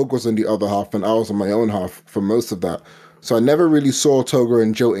half, Toga was on the other half, and I was on my own half for most of that. So I never really saw Toga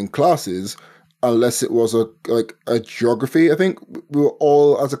and Joe in classes unless it was a geography. I think we were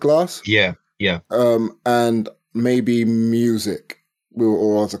all as a class, Yeah, yeah, and maybe music. We were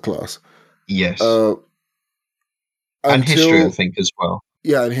all as a class yes. uh, And history, I until think, as well.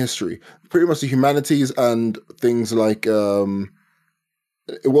 yeah, in history, pretty much the humanities and things like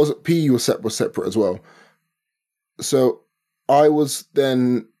it wasn't PE was separate as well. So I was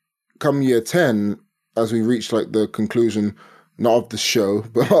then come year 10 as we reached like the conclusion not of the show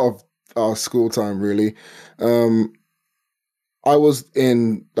but of our school time really. um I was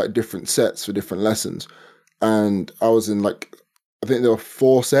in like different sets for different lessons, and I was in like, I think there were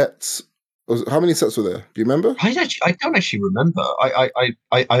four sets. How many sets were there, do you remember? I don't actually remember. I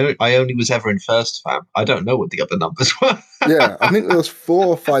only was ever in first fam. I don't know what the other numbers were. Yeah, I think there was 4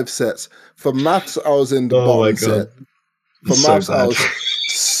 or 5 sets. For maths I was in the Oh my bottom god, set. For it's so maths I bad. was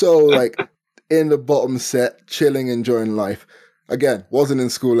so like in the bottom set, chilling, enjoying life. Again, wasn't in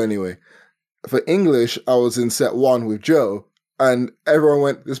school anyway. For English, I was in set one with Joe, and everyone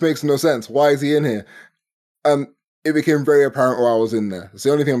went, "This makes no sense. Why is he in here?" And it became very apparent why I was in there. It's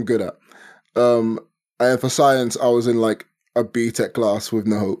the only thing I'm good at. Um, and for science, I was in like a BTEC class with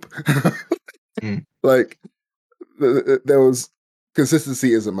no hope. Mm. Like there was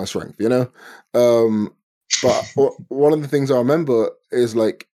consistency isn't my strength, you know. Um, but one of the things I remember is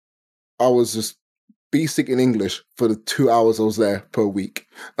like I was just basic in English for the 2 hours I was there per week.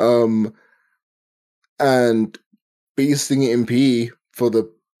 And beasting it in PE for the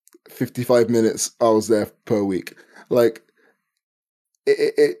 55 minutes I was there per week. Like,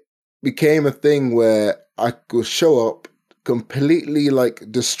 it became a thing where I could show up, completely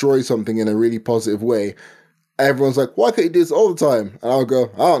like destroy something in a really positive way. Everyone's like, why can't you do this all the time? And I'll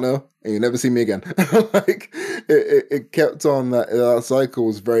go, I don't know. And you never see me again. Like, it kept on that cycle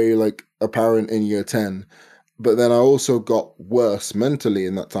was very like apparent in year 10. But then I also got worse mentally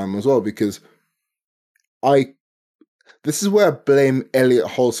in that time as well because I this is where I blame Elliot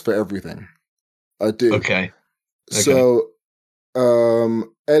Hulse for everything. I do. Okay, okay. So,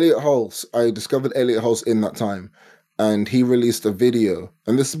 Elliot Hulse, I discovered Elliot Hulse in that time, and he released a video.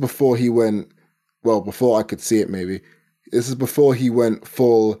 And this is before he went, well, before I could see it, maybe. This is before he went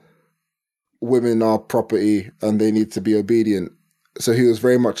full women are property and they need to be obedient. So he was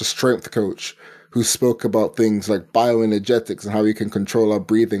very much a strength coach who spoke about things like bioenergetics and how we can control our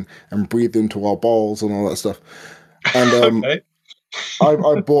breathing and breathe into our balls and all that stuff. And Okay. I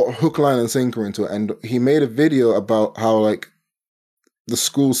bought hook, line, and sinker into it, and he made a video about how like the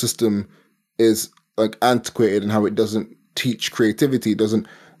school system is like antiquated and how it doesn't teach creativity, doesn't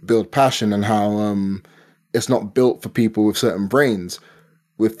build passion, and how it's not built for people with certain brains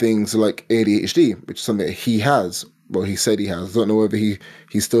with things like ADHD, which is something that he has. Well, he said he has. I don't know whether he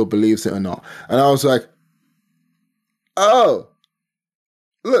still believes it or not. And I was like, oh,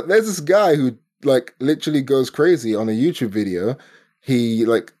 look, there's this guy who like literally goes crazy on a YouTube video. He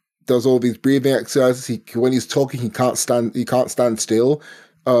like does all these breathing exercises. He when he's talking, he can't stand still.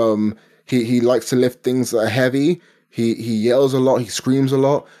 He likes to lift things that are heavy. He yells a lot. He screams a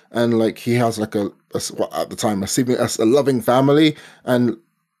lot, and like he has like well, at the time a loving family. And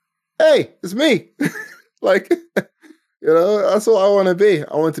hey, it's me. Like, that's what I want to be.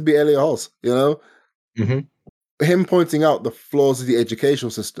 I want to be Elliot Hulse. Hmm. Him pointing out the flaws of the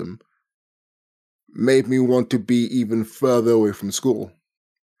educational system made me want to be even further away from school.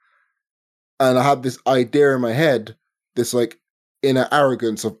 And I had this idea in my head, this like inner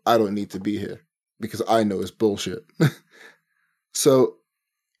arrogance of I don't need to be here because I know it's bullshit. So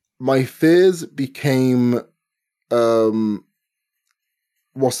my fears became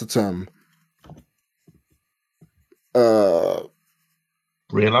what's the term?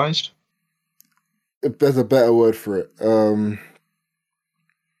 Realized? If there's a better word for it.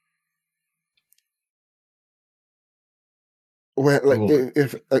 Where like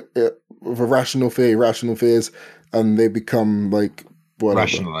if with a rational fear, irrational fears, and they become like whatever.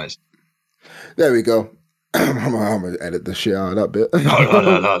 Rationalized. There we go. I'm gonna edit the shit out of that bit.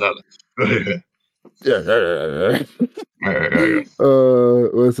 No.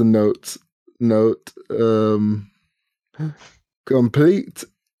 Where's the notes? Note. Complete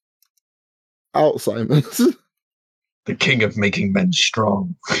Alzheimer's. The king of making men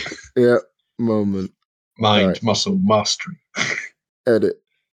strong. Yeah. Moment. Mind, Right. muscle, mastery. Edit.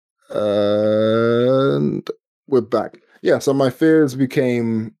 And we're back. Yeah, so my fears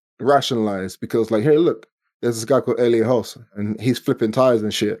became rationalized because, like, hey, look, there's this guy called Elliot Hoss, and he's flipping tires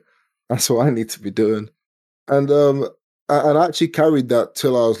and shit. That's what I need to be doing. And I actually carried that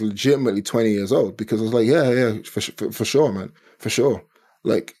till I was legitimately 20 years old because I was like, yeah, for sure, man, for sure.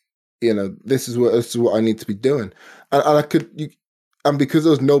 Like, you know, this is what I need to be doing, and I could, and because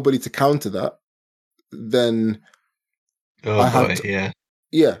there was nobody to counter that, then I had to,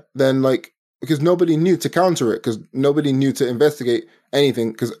 yeah, then like because nobody knew to counter it because nobody knew to investigate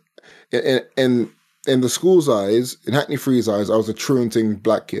anything because in the school's eyes, in Hackney Free's eyes, I was a truanting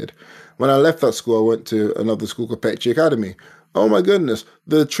black kid. When I left that school, I went to another school called Petrie Academy. Oh my goodness,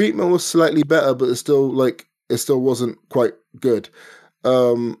 the treatment was slightly better, but it still wasn't quite good.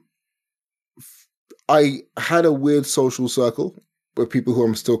 I had a weird social circle with people who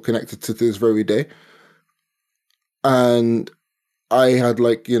I'm still connected to this very day, and I had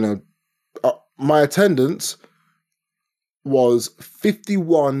my attendance was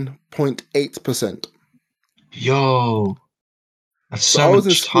 51.8%. Yo, that's so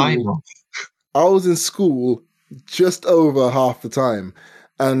much time off. I was in school just over half the time.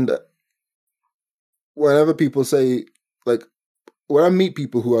 And whenever people say, like, when I meet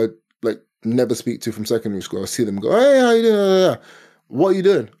people who I like never speak to from secondary school, I see them go, hey, how you doing? What are you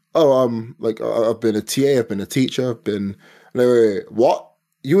doing? Oh, I've been a TA, I've been a teacher, I've been, wait, what?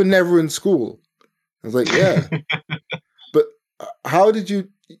 You were never in school. I was like, yeah. But how did your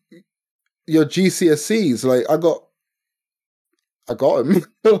GCSEs? Like, I got him.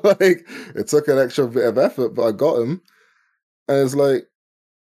 Like, it took an extra bit of effort, but I got him. And it's like,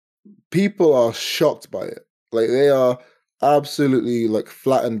 people are shocked by it. Like, they are absolutely like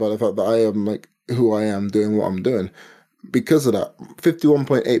flattened by the fact that I am like who I am, doing what I'm doing. Because of that,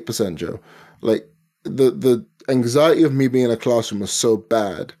 51.8%, Joe. Like, the anxiety of me being in a classroom was so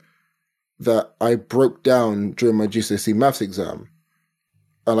bad that I broke down during my GCSE maths exam.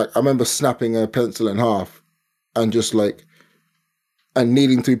 And like, I remember snapping a pencil in half and just like, and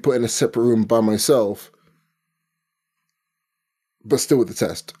needing to be put in a separate room by myself, but still with the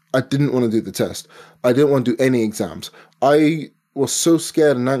test. I didn't want to do the test. I didn't want to do any exams. I was so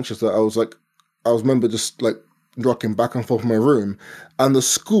scared and anxious that I remember just like rocking back and forth in my room, and the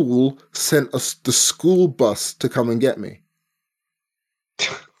school sent us the school bus to come and get me.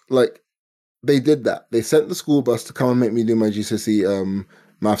 Like, they did that. They sent the school bus to come and make me do my GCSE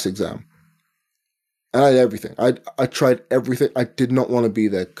maths exam. And I did everything. I tried everything. I did not want to be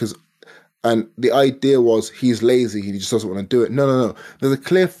there and the idea was he's lazy. He just doesn't want to do it. No. There's a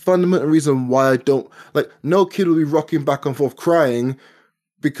clear fundamental reason why I don't like. No kid will be rocking back and forth crying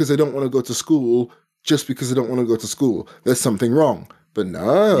because they don't want to go to school just because they don't want to go to school. There's something wrong. But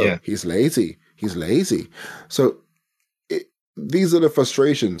no, He's lazy. He's lazy. So these are the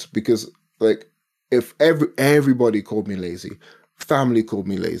frustrations because like if everybody called me lazy, family called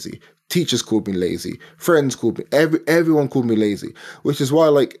me lazy, teachers called me lazy, friends called me, everyone called me lazy, which is why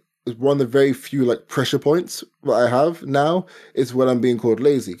like one of the very few like pressure points that I have now is when I'm being called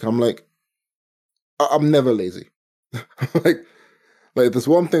lazy. I'm like, I'm never lazy. like there's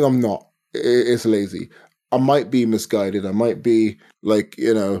one thing I'm not. It's lazy. I might be misguided. I might be like,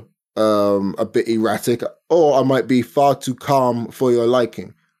 a bit erratic, or I might be far too calm for your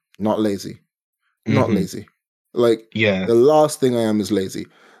liking. Not lazy. Not lazy. Like, the last thing I am is lazy.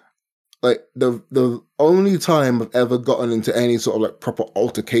 Like, the only time I've ever gotten into any sort of like proper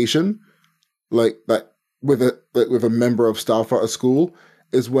altercation, like with a member of staff at a school,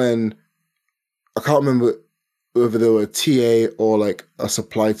 is when I can't remember whether they were a TA or like a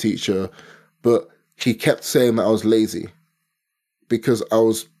supply teacher, but he kept saying that I was lazy because I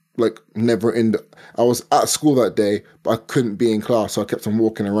was like never in the, I was at school that day, but I couldn't be in class, so I kept on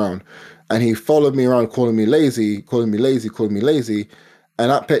walking around. And he followed me around calling me lazy, calling me lazy, calling me lazy.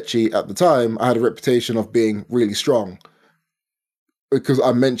 And at Petchy at the time, I had a reputation of being really strong because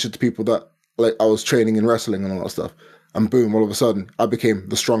I mentioned to people that like I was training in wrestling and all that stuff. And boom, all of a sudden, I became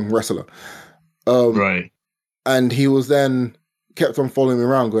the strong wrestler. Um, Right. and he was then kept on following me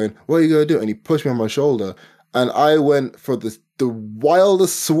around, going, "What are you gonna do?" And he pushed me on my shoulder, and I went for the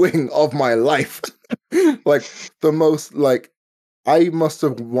wildest swing of my life, like the most like I must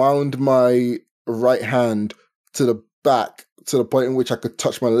have wound my right hand to the back to the point in which I could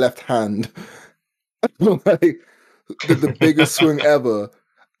touch my left hand. Like did the biggest swing ever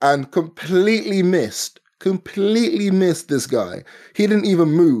and completely missed this guy. He didn't even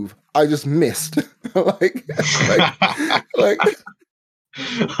move. I just missed. like, like, like, I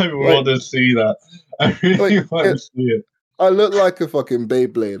like, want to see that. I really want to see it. I look like a fucking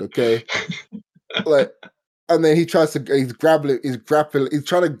Beyblade, okay? Like, and then he's trying to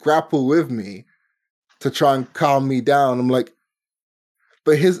grapple with me to try and calm me down. I'm like,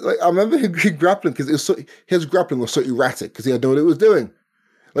 but I remember him grappling because his grappling was so erratic because he had no idea what he was doing.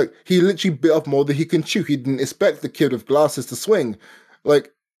 Like he literally bit off more than he can chew. He didn't expect the kid with glasses to swing.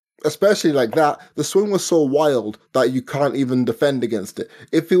 Like, especially like that, the swing was so wild that you can't even defend against it.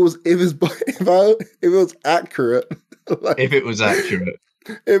 If it was if it was accurate, If like it was accurate.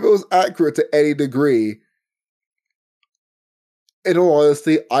 if it was accurate to any degree, in all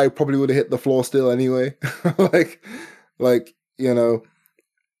honesty, I probably would have hit the floor still anyway. like, like you know,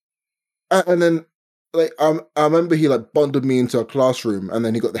 and then like I remember he like bundled me into a classroom, and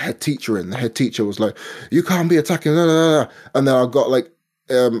then he got the head teacher in. The head teacher was like, "You can't be attacking," no, no, no, no. And then I got like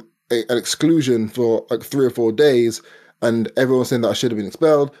an exclusion for like 3 or 4 days, and everyone was saying that I should have been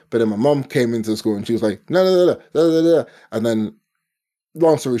expelled. But then my mom came into the school and she was like, "No, no, no, no, no, no, no." And then,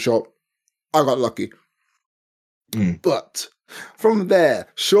 long story short, I got lucky. But from there,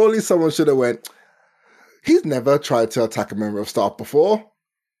 surely someone should have went, "He's never tried to attack a member of staff before.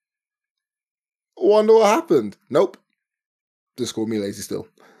 Wonder what happened." Nope. Just call me lazy still.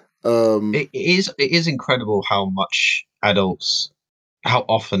 It is incredible how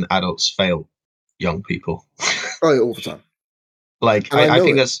often adults fail young people. Oh, yeah, all the time. Like And I I know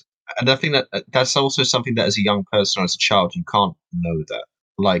think it. I think that that's also something that as a young person or as a child you can't know that.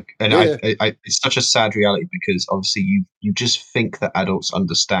 Like, and Yeah, yeah. it's such a sad reality because obviously you just think that adults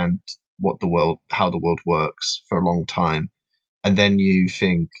understand how the world works for a long time, and then you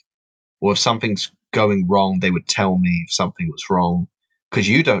think, well, if something's going wrong, they would tell me if something was wrong because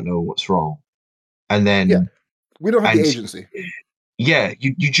you don't know what's wrong, and Yeah. then We don't have the and agency. yeah,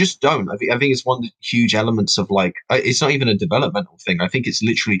 you just don't. I think it's one of the huge elements of like it's not even a developmental thing. I think it's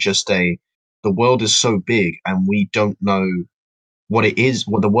literally just the world is so big and we don't know what it is,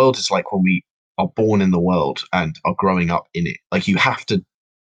 what the world is like when we are born in the world and are growing up in it. Like you have to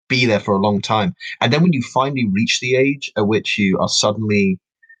be there for a long time. And then when you finally reach the age at which you are suddenly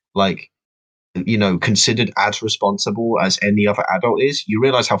like considered as responsible as any other adult is, you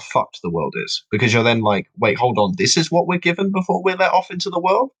realize how fucked the world is because you're then like, wait, hold on, this is what we're given before we're let off into the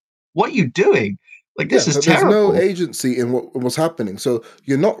world? What are you doing? Like, Yeah, this is there's no terrible. agency in what's happening. So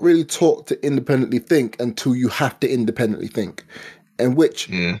you're not really taught to independently think until you have to independently think. And which,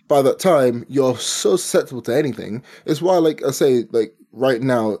 Yeah. by that time, you're so susceptible to anything. It's why, like I say, like right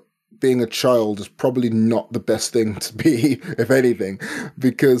now, being a child is probably not the best thing to be, if anything,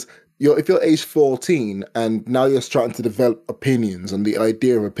 because if you're age 14 and now you're starting to develop opinions and the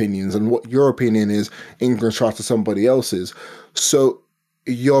idea of opinions and what your opinion is in contrast to somebody else's. So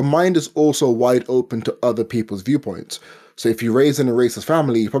your mind is also wide open to other people's viewpoints. So if you're raised in a racist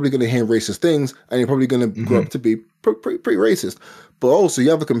family, you're probably going to hear racist things, and you're probably going to grow Hmm. up to be pretty racist. But also, you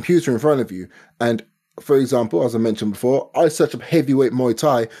have a computer in front of you, and for example, as I mentioned before, I search up heavyweight Muay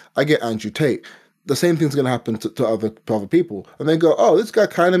Thai, I get Andrew Tate. The same thing's going to happen to other people, and they go, "Oh, this guy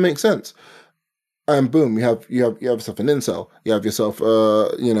kind of makes sense." And boom, you have yourself an incel. You have yourself,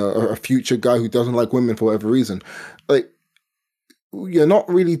 a future guy who doesn't like women for whatever reason. Like you're not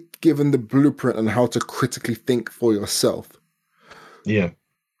really given the blueprint on how to critically think for yourself. Yeah.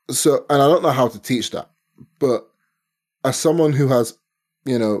 So, and I don't know how to teach that, but as someone who has,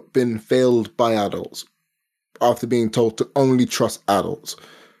 been failed by adults after being told to only trust adults,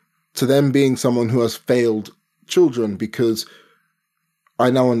 to them being someone who has failed children because I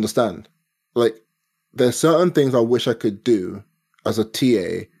now understand. Like, there's certain things I wish I could do as a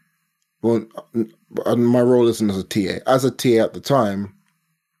TA. Well, and my role isn't as a TA. As a TA at the time,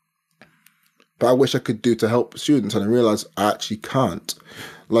 but I wish I could do to help students, and I realize I actually can't.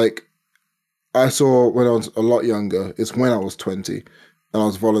 Like, I saw when I was a lot younger, it's when I was 20 and I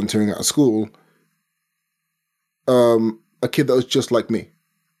was volunteering at a school, a kid that was just like me.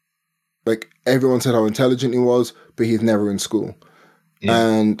 Like everyone said how intelligent he was, but he's never in school. Yeah.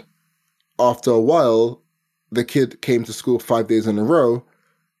 And after a while, the kid came to school 5 days in a row,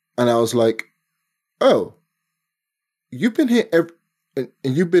 and I was like, "Oh, you've been here and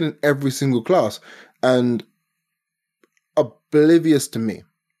you've been in every single class." And oblivious to me,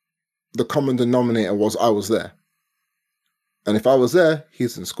 the common denominator was I was there. And if I was there,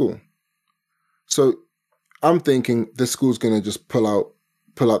 he's in school. So I'm thinking this school's gonna just pull out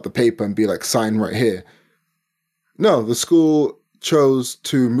the paper and be like, sign right here. No, the school chose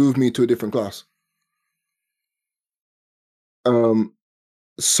to move me to a different class. Um,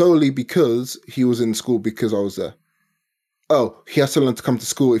 Solely because he was in school because I was there. Oh, he has to learn to come to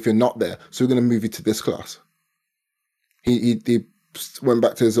school if you're not there. So we're gonna move you to this class. He went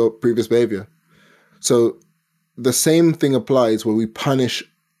back to his previous behavior. So the same thing applies where we punish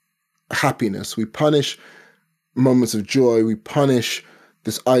happiness, we punish moments of joy, we punish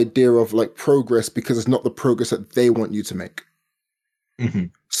this idea of like progress because it's not the progress that they want you to make. Mm-hmm.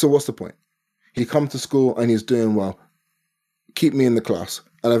 So what's the point? He comes to school and he's doing well. Keep me in the class.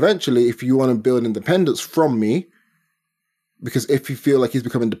 And eventually, if you want to build independence from me, because if you feel like he's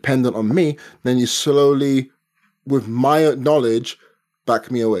becoming dependent on me, then you slowly, with my knowledge, back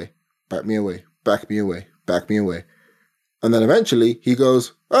me away, back me away, back me away, back me away. And then eventually he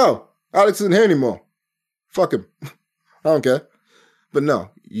goes, "Oh, Alex isn't here anymore. Fuck him. I don't care." But no,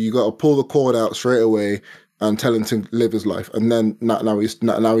 you got to pull the cord out straight away and tell him to live his life. And then now he's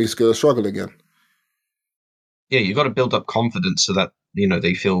going to struggle again. Yeah, you've got to build up confidence so that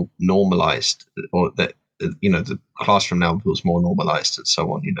they feel normalized, or that the classroom now feels more normalized and so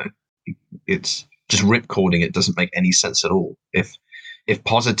on. It's just ripcording. It doesn't make any sense at all. If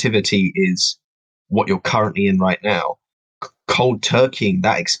positivity is what you're currently in right now, cold turkeying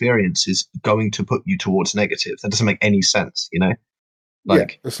that experience is going to put you towards negative. That doesn't make any sense.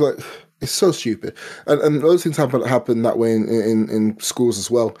 Like, yeah, it's so stupid, and those things happen that way in schools as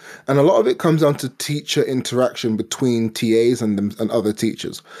well. And a lot of it comes down to teacher interaction between TAs and other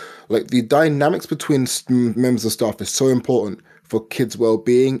teachers. Like the dynamics between members of staff is so important for kids'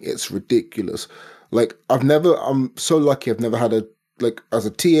 well-being. It's ridiculous. Like I'm so lucky. I've never had as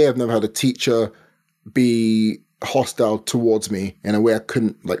a TA, I've never had a teacher be hostile towards me in a way I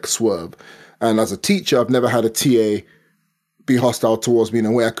couldn't like swerve. And as a teacher, I've never had a TA be hostile towards me in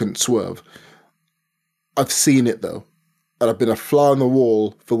a way I couldn't swerve. I've seen it though. And I've been a fly on the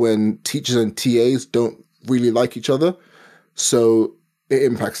wall for when teachers and TAs don't really like each other. So it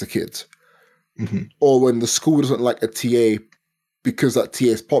impacts the kids. mm-hmm. Or when the school doesn't like a TA because that TA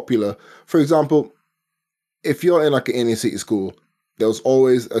is popular. For example, if you're in like an inner city school, there was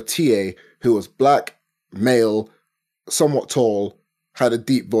always a TA who was black, male, somewhat tall, had a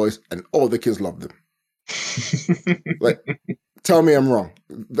deep voice, and all the kids loved him. Like, tell me I'm wrong.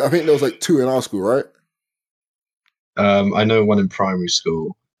 I think there was like 2 in our school, right? I know one in primary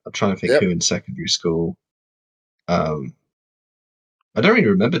school. I'm trying to think who in secondary school. I don't really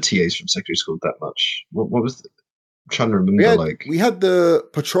remember TAs from secondary school that much. What was? I'm trying to remember. We had the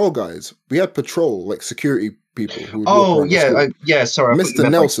patrol guys. We had patrol, like security people who would walk Oh around the school. yeah. Sorry, I thought you Mr. meant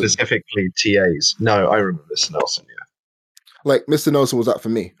like Nelson. specifically TAs. No, I remember Mr. Nelson. Yeah. Like Mr. Nelson was that for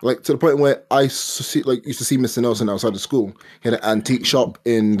me. Like to the point where I used to see Mr. Nelson outside the school. He had an antique shop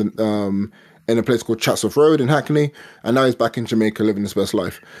in a place called Chatsworth Road in Hackney, and now he's back in Jamaica living his best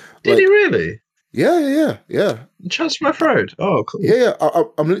life. Did he really? Yeah. Chatsworth Road. Oh, cool. Yeah.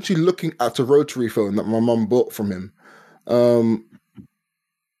 I'm literally looking at a rotary phone that my mum bought from him.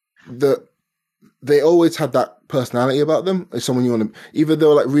 They always had that personality about them. Like someone you want to, either they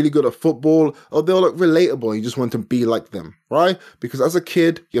were like really good at football or they were like relatable. You just want to be like them, right? Because as a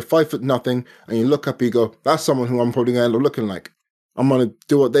kid, you're 5'0" and you look up and you go, that's someone who I'm probably going to end up looking like. I'm going to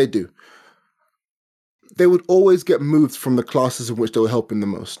do what they do. They would always get moved from the classes in which they were helping the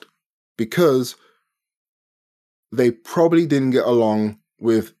most because they probably didn't get along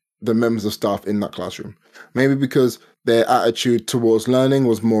with the members of staff in that classroom. Maybe because their attitude towards learning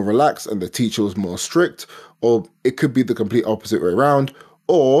was more relaxed and the teacher was more strict, or it could be the complete opposite way around,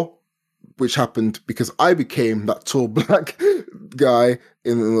 or which happened because I became that tall black guy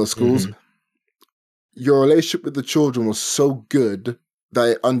in those schools. Mm-hmm. Your relationship with the children was so good that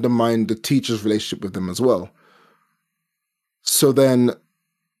it undermined the teacher's relationship with them as well. So then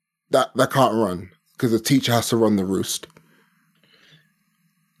that can't run because the teacher has to run the roost.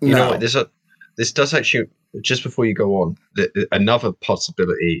 You know what? This does actually, just before you go on, another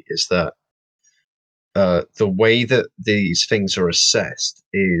possibility is that the way that these things are assessed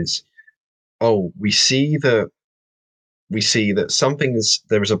is oh, we see that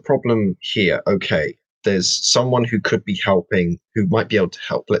there is a problem here. Okay, there's someone who could be helping, who might be able to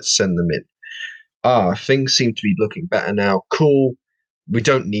help. Let's send them in. Ah, things seem to be looking better now. Cool. We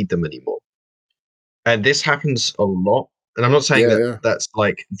don't need them anymore. And this happens a lot. And I'm not saying Yeah, that yeah, that's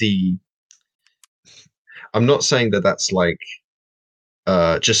like the. I'm not saying that that's like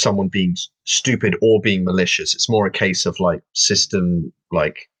just someone being stupid or being malicious. It's more a case of like system,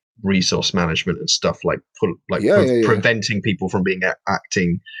 like resource management and stuff, like yeah, yeah, yeah. preventing people from being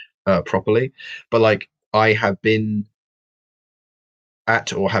acting properly. But like I have been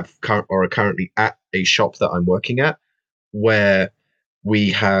at or or are currently at a shop that I'm working at where we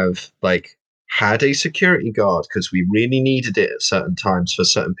have like had a security guard because we really needed it at certain times for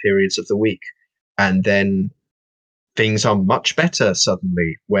certain periods of the week, and then things are much better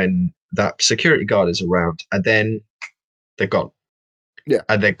suddenly when that security guard is around, and then they're gone. Yeah.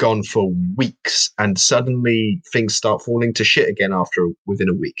 And they're gone for weeks, and suddenly things start falling to shit again after within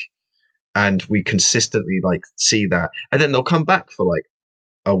a week. And we consistently like see that, and then they'll come back for like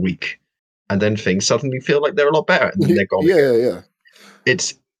a week, and then things suddenly feel like they're a lot better, and then Yeah, they're gone again. yeah, yeah.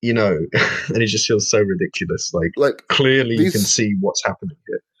 It's and it just feels so ridiculous. Like Like clearly you can these see what's happening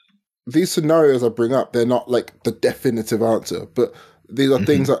here. these scenarios I bring up, they're not like the definitive answer, but these are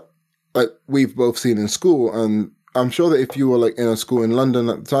things Hmm. that like we've both seen in school, and I'm sure that if you were like in a school in London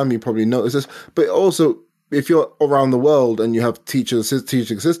at the time, you probably noticed this. But also, if you're around the world and you have teaching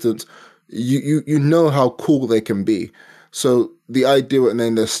assistants, you know how cool they can be. So the idea and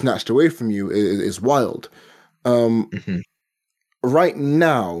then they're snatched away from you is wild. Um, Hmm. right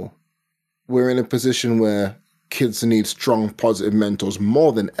now, we're in a position where kids need strong, positive mentors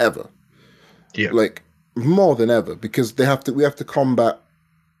more than ever. Yeah. Like more than ever, because we have to combat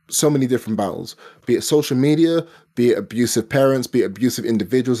so many different battles, be it social media, be it abusive parents, be it abusive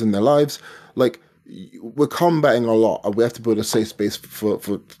individuals in their lives. Like we're combating a lot, and we have to build a safe space for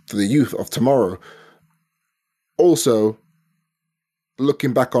the youth of tomorrow. Also,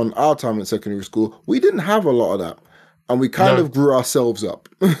 looking back on our time in secondary school, we didn't have a lot of that, and we kind No. of grew ourselves up.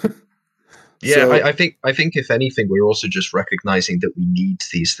 Yeah, So I think if anything, we're also just recognizing that we need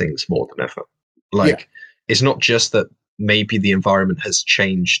these things more than ever. yeah, Like, it's not just that maybe the environment has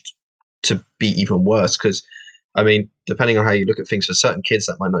changed to be even worse. Because, I mean, depending on how you look at things, for certain kids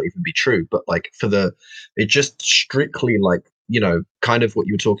that might not even be true. But like it just strictly like kind of what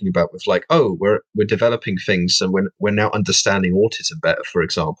you were talking about with like, oh, we're developing things, and we're now understanding autism better, for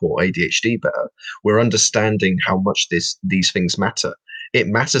example, or ADHD better. We're understanding how much these things matter. It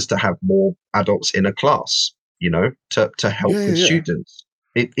matters to have more adults in a class, to help yeah, yeah, with yeah. students.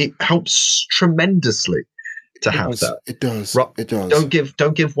 It helps tremendously to It have does, that. it does, Ru- it does.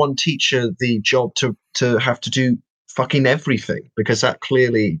 don't give one teacher the job to have to do fucking everything, because that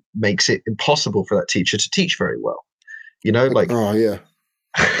clearly makes it impossible for that teacher to teach very well. Like, Like oh yeah,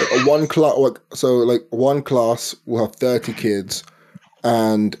 like a one class, like one class will have 30 kids,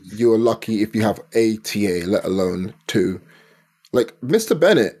 and you're lucky if you have a TA, let alone two. Like Mr.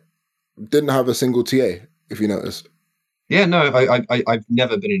 Bennett didn't have a single TA, if you notice. yeah, no, I've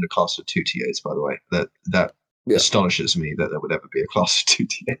never been in a class with two TAs, by the way. That Yeah. astonishes me that there would ever be a class of two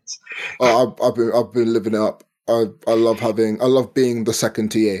TAs. I've been living it up. I love being the second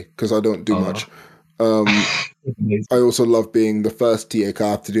TA because I don't do Uh, much. Um, I also love being the first TA because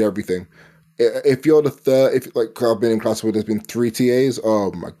I have to do everything. If you're the third, if like I've been in class where there's been three TAs,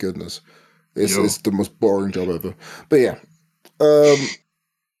 oh my goodness, it's Yo. the most boring job ever. But yeah, um,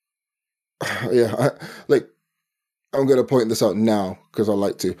 yeah, like I'm gonna point this out now because I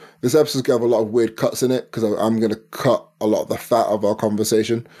like to. This episode's gonna have a lot of weird cuts in it because I'm gonna cut a lot of the fat of our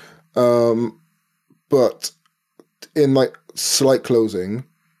conversation. Um, but in like slight closing,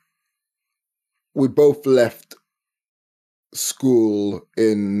 we both left school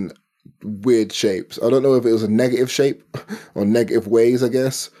in weird shapes. I don't know if it was a negative shape or negative ways, I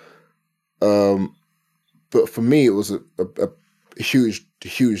guess. Um, but for me, it was a huge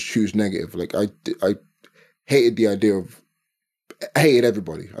negative. Like I hated the idea of, I hated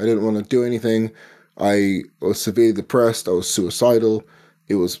everybody. I didn't want to do anything. I was severely depressed. I was suicidal.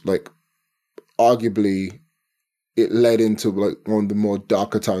 It was like arguably it led into like one of the more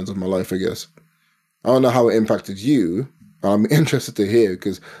darker times of my life, I guess. I don't know how it impacted you. I'm interested to hear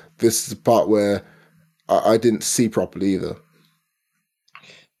because this is the part where I didn't see properly either.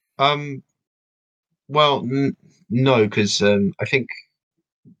 Um. Well, no, because I think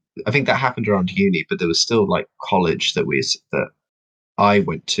that happened around uni, but there was still like college that I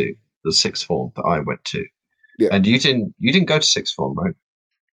went to, the sixth form that I went to, Yeah. and you didn't go to sixth form, right?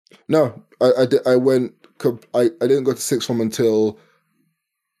 No, I did. I went. I didn't go to sixth form until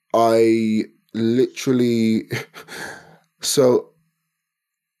I literally so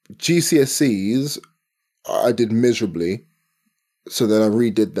GCSEs I did miserably. So then I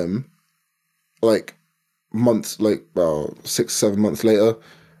redid them like months, like well, 6, 7 months later,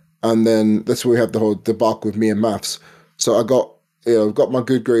 and then that's where we have the whole debacle with me and maths. So I got got my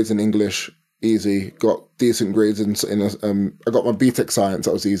good grades in English, easy. Got decent grades in. I got my BTEC science,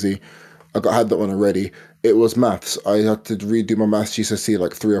 that was easy. Had that one already. It was maths. I had to redo my maths GCSE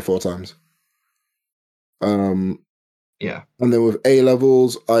like 3 or 4 times. Um, Yeah. and then with A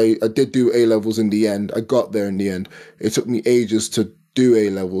levels, I did do A levels in the end. I got there in the end. It took me ages to do A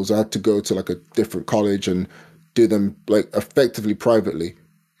levels. I had to go to like a different college and do them like effectively privately.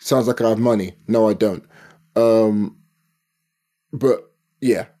 Sounds like I have money. No, I don't. Um, but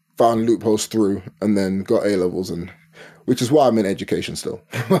yeah, found loopholes through and then got A levels, and which is why I'm in education still.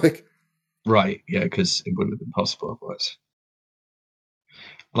 Like, Right. Yeah, because it wouldn't have been possible otherwise.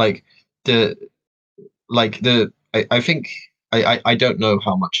 Like the I think I don't know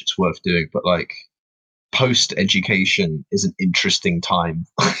how much it's worth doing, but like post education is an interesting time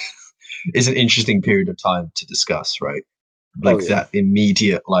is an interesting period of time to discuss, right? oh Like yeah, that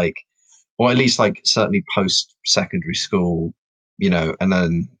immediate, like, or at least like certainly post secondary school, and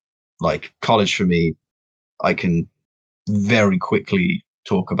then like college for me, I can very quickly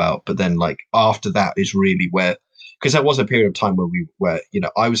talk about, but then like after that is really where, because there was a period of time where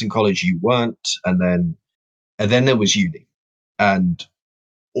I was in college, you weren't, and then there was uni, and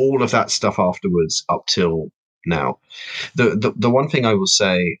all of that stuff afterwards up till now. The one thing I will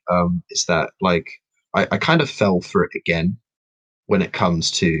say is that like I kind of fell for it again when it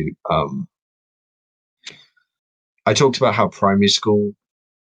comes to I talked about how primary school,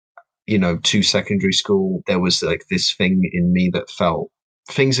 to secondary school, there was like this thing in me that felt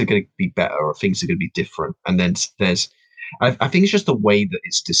things are going to be better or things are going to be different. And then I think it's just the way that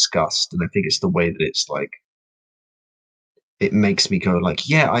it's discussed. And I think it's the way that it's like, it makes me go like,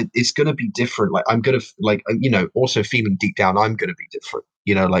 yeah, it's going to be different. Like I'm going to like, also feeling deep down, I'm going to be different,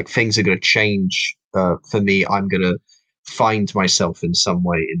 like things are going to change for me. I'm going to find myself in some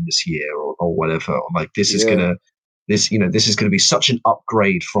way in this year or whatever. Or like yeah, this is going to be such an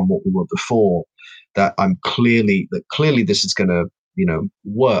upgrade from what we were before that clearly this is going to,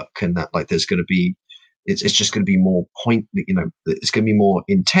 work, and that like there's going to be, it's just going to be more it's going to be more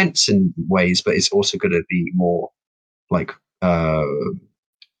intense in ways, but it's also going to be more like uh,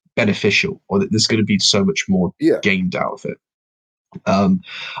 beneficial, or that there's going to be so much more yeah. gained out of it. Um,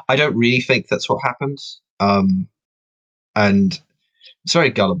 I don't really think that's what happens. And it's very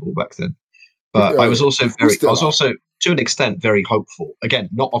gullible back then. But Oh yeah. We I still was are. also to an extent very hopeful. Again,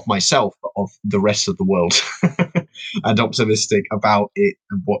 not of myself, but of the rest of the world, and optimistic about it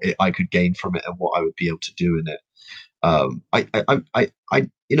and I could gain from it and what I would be able to do in it.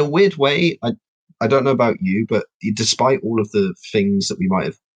 In a weird way, I don't know about you, but despite all of the things that we might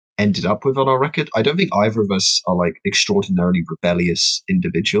have ended up with on our record, I don't think either of us are like extraordinarily rebellious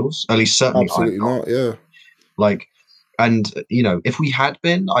individuals. At least, certainly, I'm Absolutely not. not. Yeah. Like, and if we had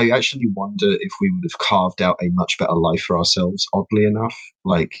been, I actually wonder if we would have carved out a much better life for ourselves. Oddly enough,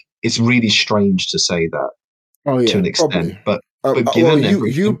 like it's really strange to say that Oh to yeah, an probably. extent, but Well, given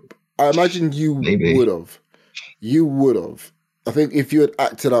everything, I imagine you maybe. would have. You would have. I think if you had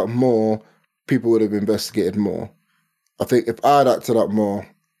acted out more, people would have investigated more. I think if I had acted out more,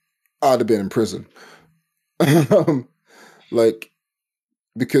 I'd have been in prison. Um, like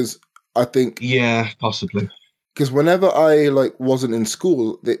because I think Yeah, possibly. because whenever I like wasn't in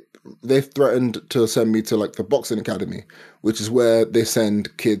school, they threatened to send me to like the boxing academy, which is where they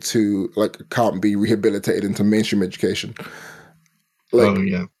send kids who like can't be rehabilitated into mainstream education. Oh Like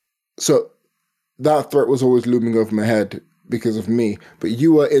yeah. so that threat was always looming over my head because of me. But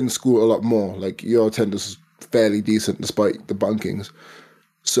you were in school a lot more. Like your attendance was fairly decent despite the bunkings.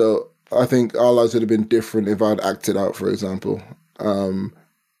 So I think our lives would have been different if I'd acted out, for example. Because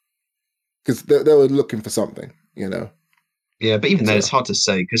they were looking for something, you know. Yeah, but even then, it's So hard to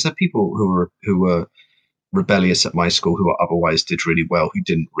say because there are people who were rebellious at my school who otherwise did really well who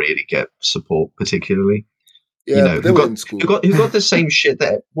didn't really get support particularly. yeah, but they Who were got in school. who got the same shit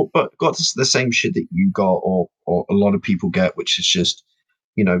that but got the same shit that you got, or a lot of people get, which is just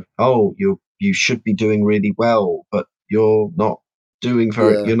oh, you should be doing really well, but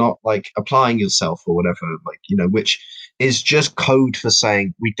Yeah, you're not like applying yourself or whatever, like which is just code for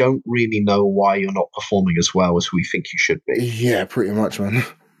saying we don't really know why you're not performing as well as we think you should be. yeah, pretty much, man.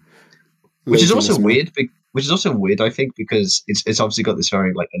 Which is also Laziness, man. weird. Which is also weird, I think, because it's obviously got this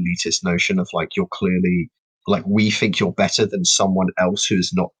very like elitist notion of like you're clearly like we think you're better than someone else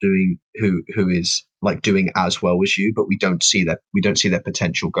who's not doing who is like doing as well as you, but we don't see their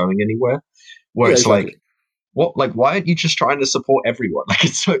potential going anywhere. Where Yeah, it's exactly. like, what, like, why aren't you just trying to support everyone? Like,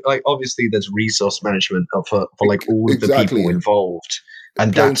 it's like obviously there's resource management for like all of the Exactly. people involved,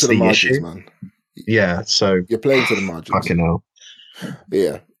 and Playing that's to the the margins, issue. man. Yeah, so You're playing to the margins. fucking hell,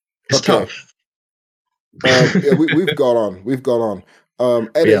 Yeah. it's Okay. tough. Yeah, we've got on. We've got on. We have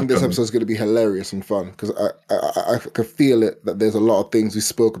Editing this gone. episode is going to be hilarious and fun because I can feel it that there's a lot of things we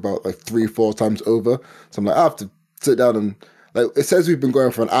spoke about like 3-4 times over. So I'm like, I have to sit down and like it says we've been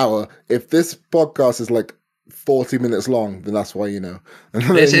going for an hour. If this podcast is like 40 minutes long, then that's why you know. And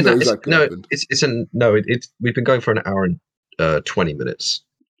It's, then you know it's exactly what no, happened. it's an no. It's we've been going for an hour and 20 minutes.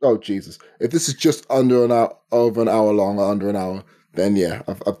 Oh Jesus! If this is just under an hour, over an hour long, or under an hour, then yeah,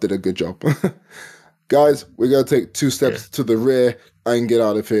 I've did a good job. Guys, we're going to take 2 Yeah. steps to the rear and get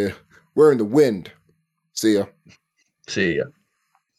out of here. We're in the wind. See ya. See ya.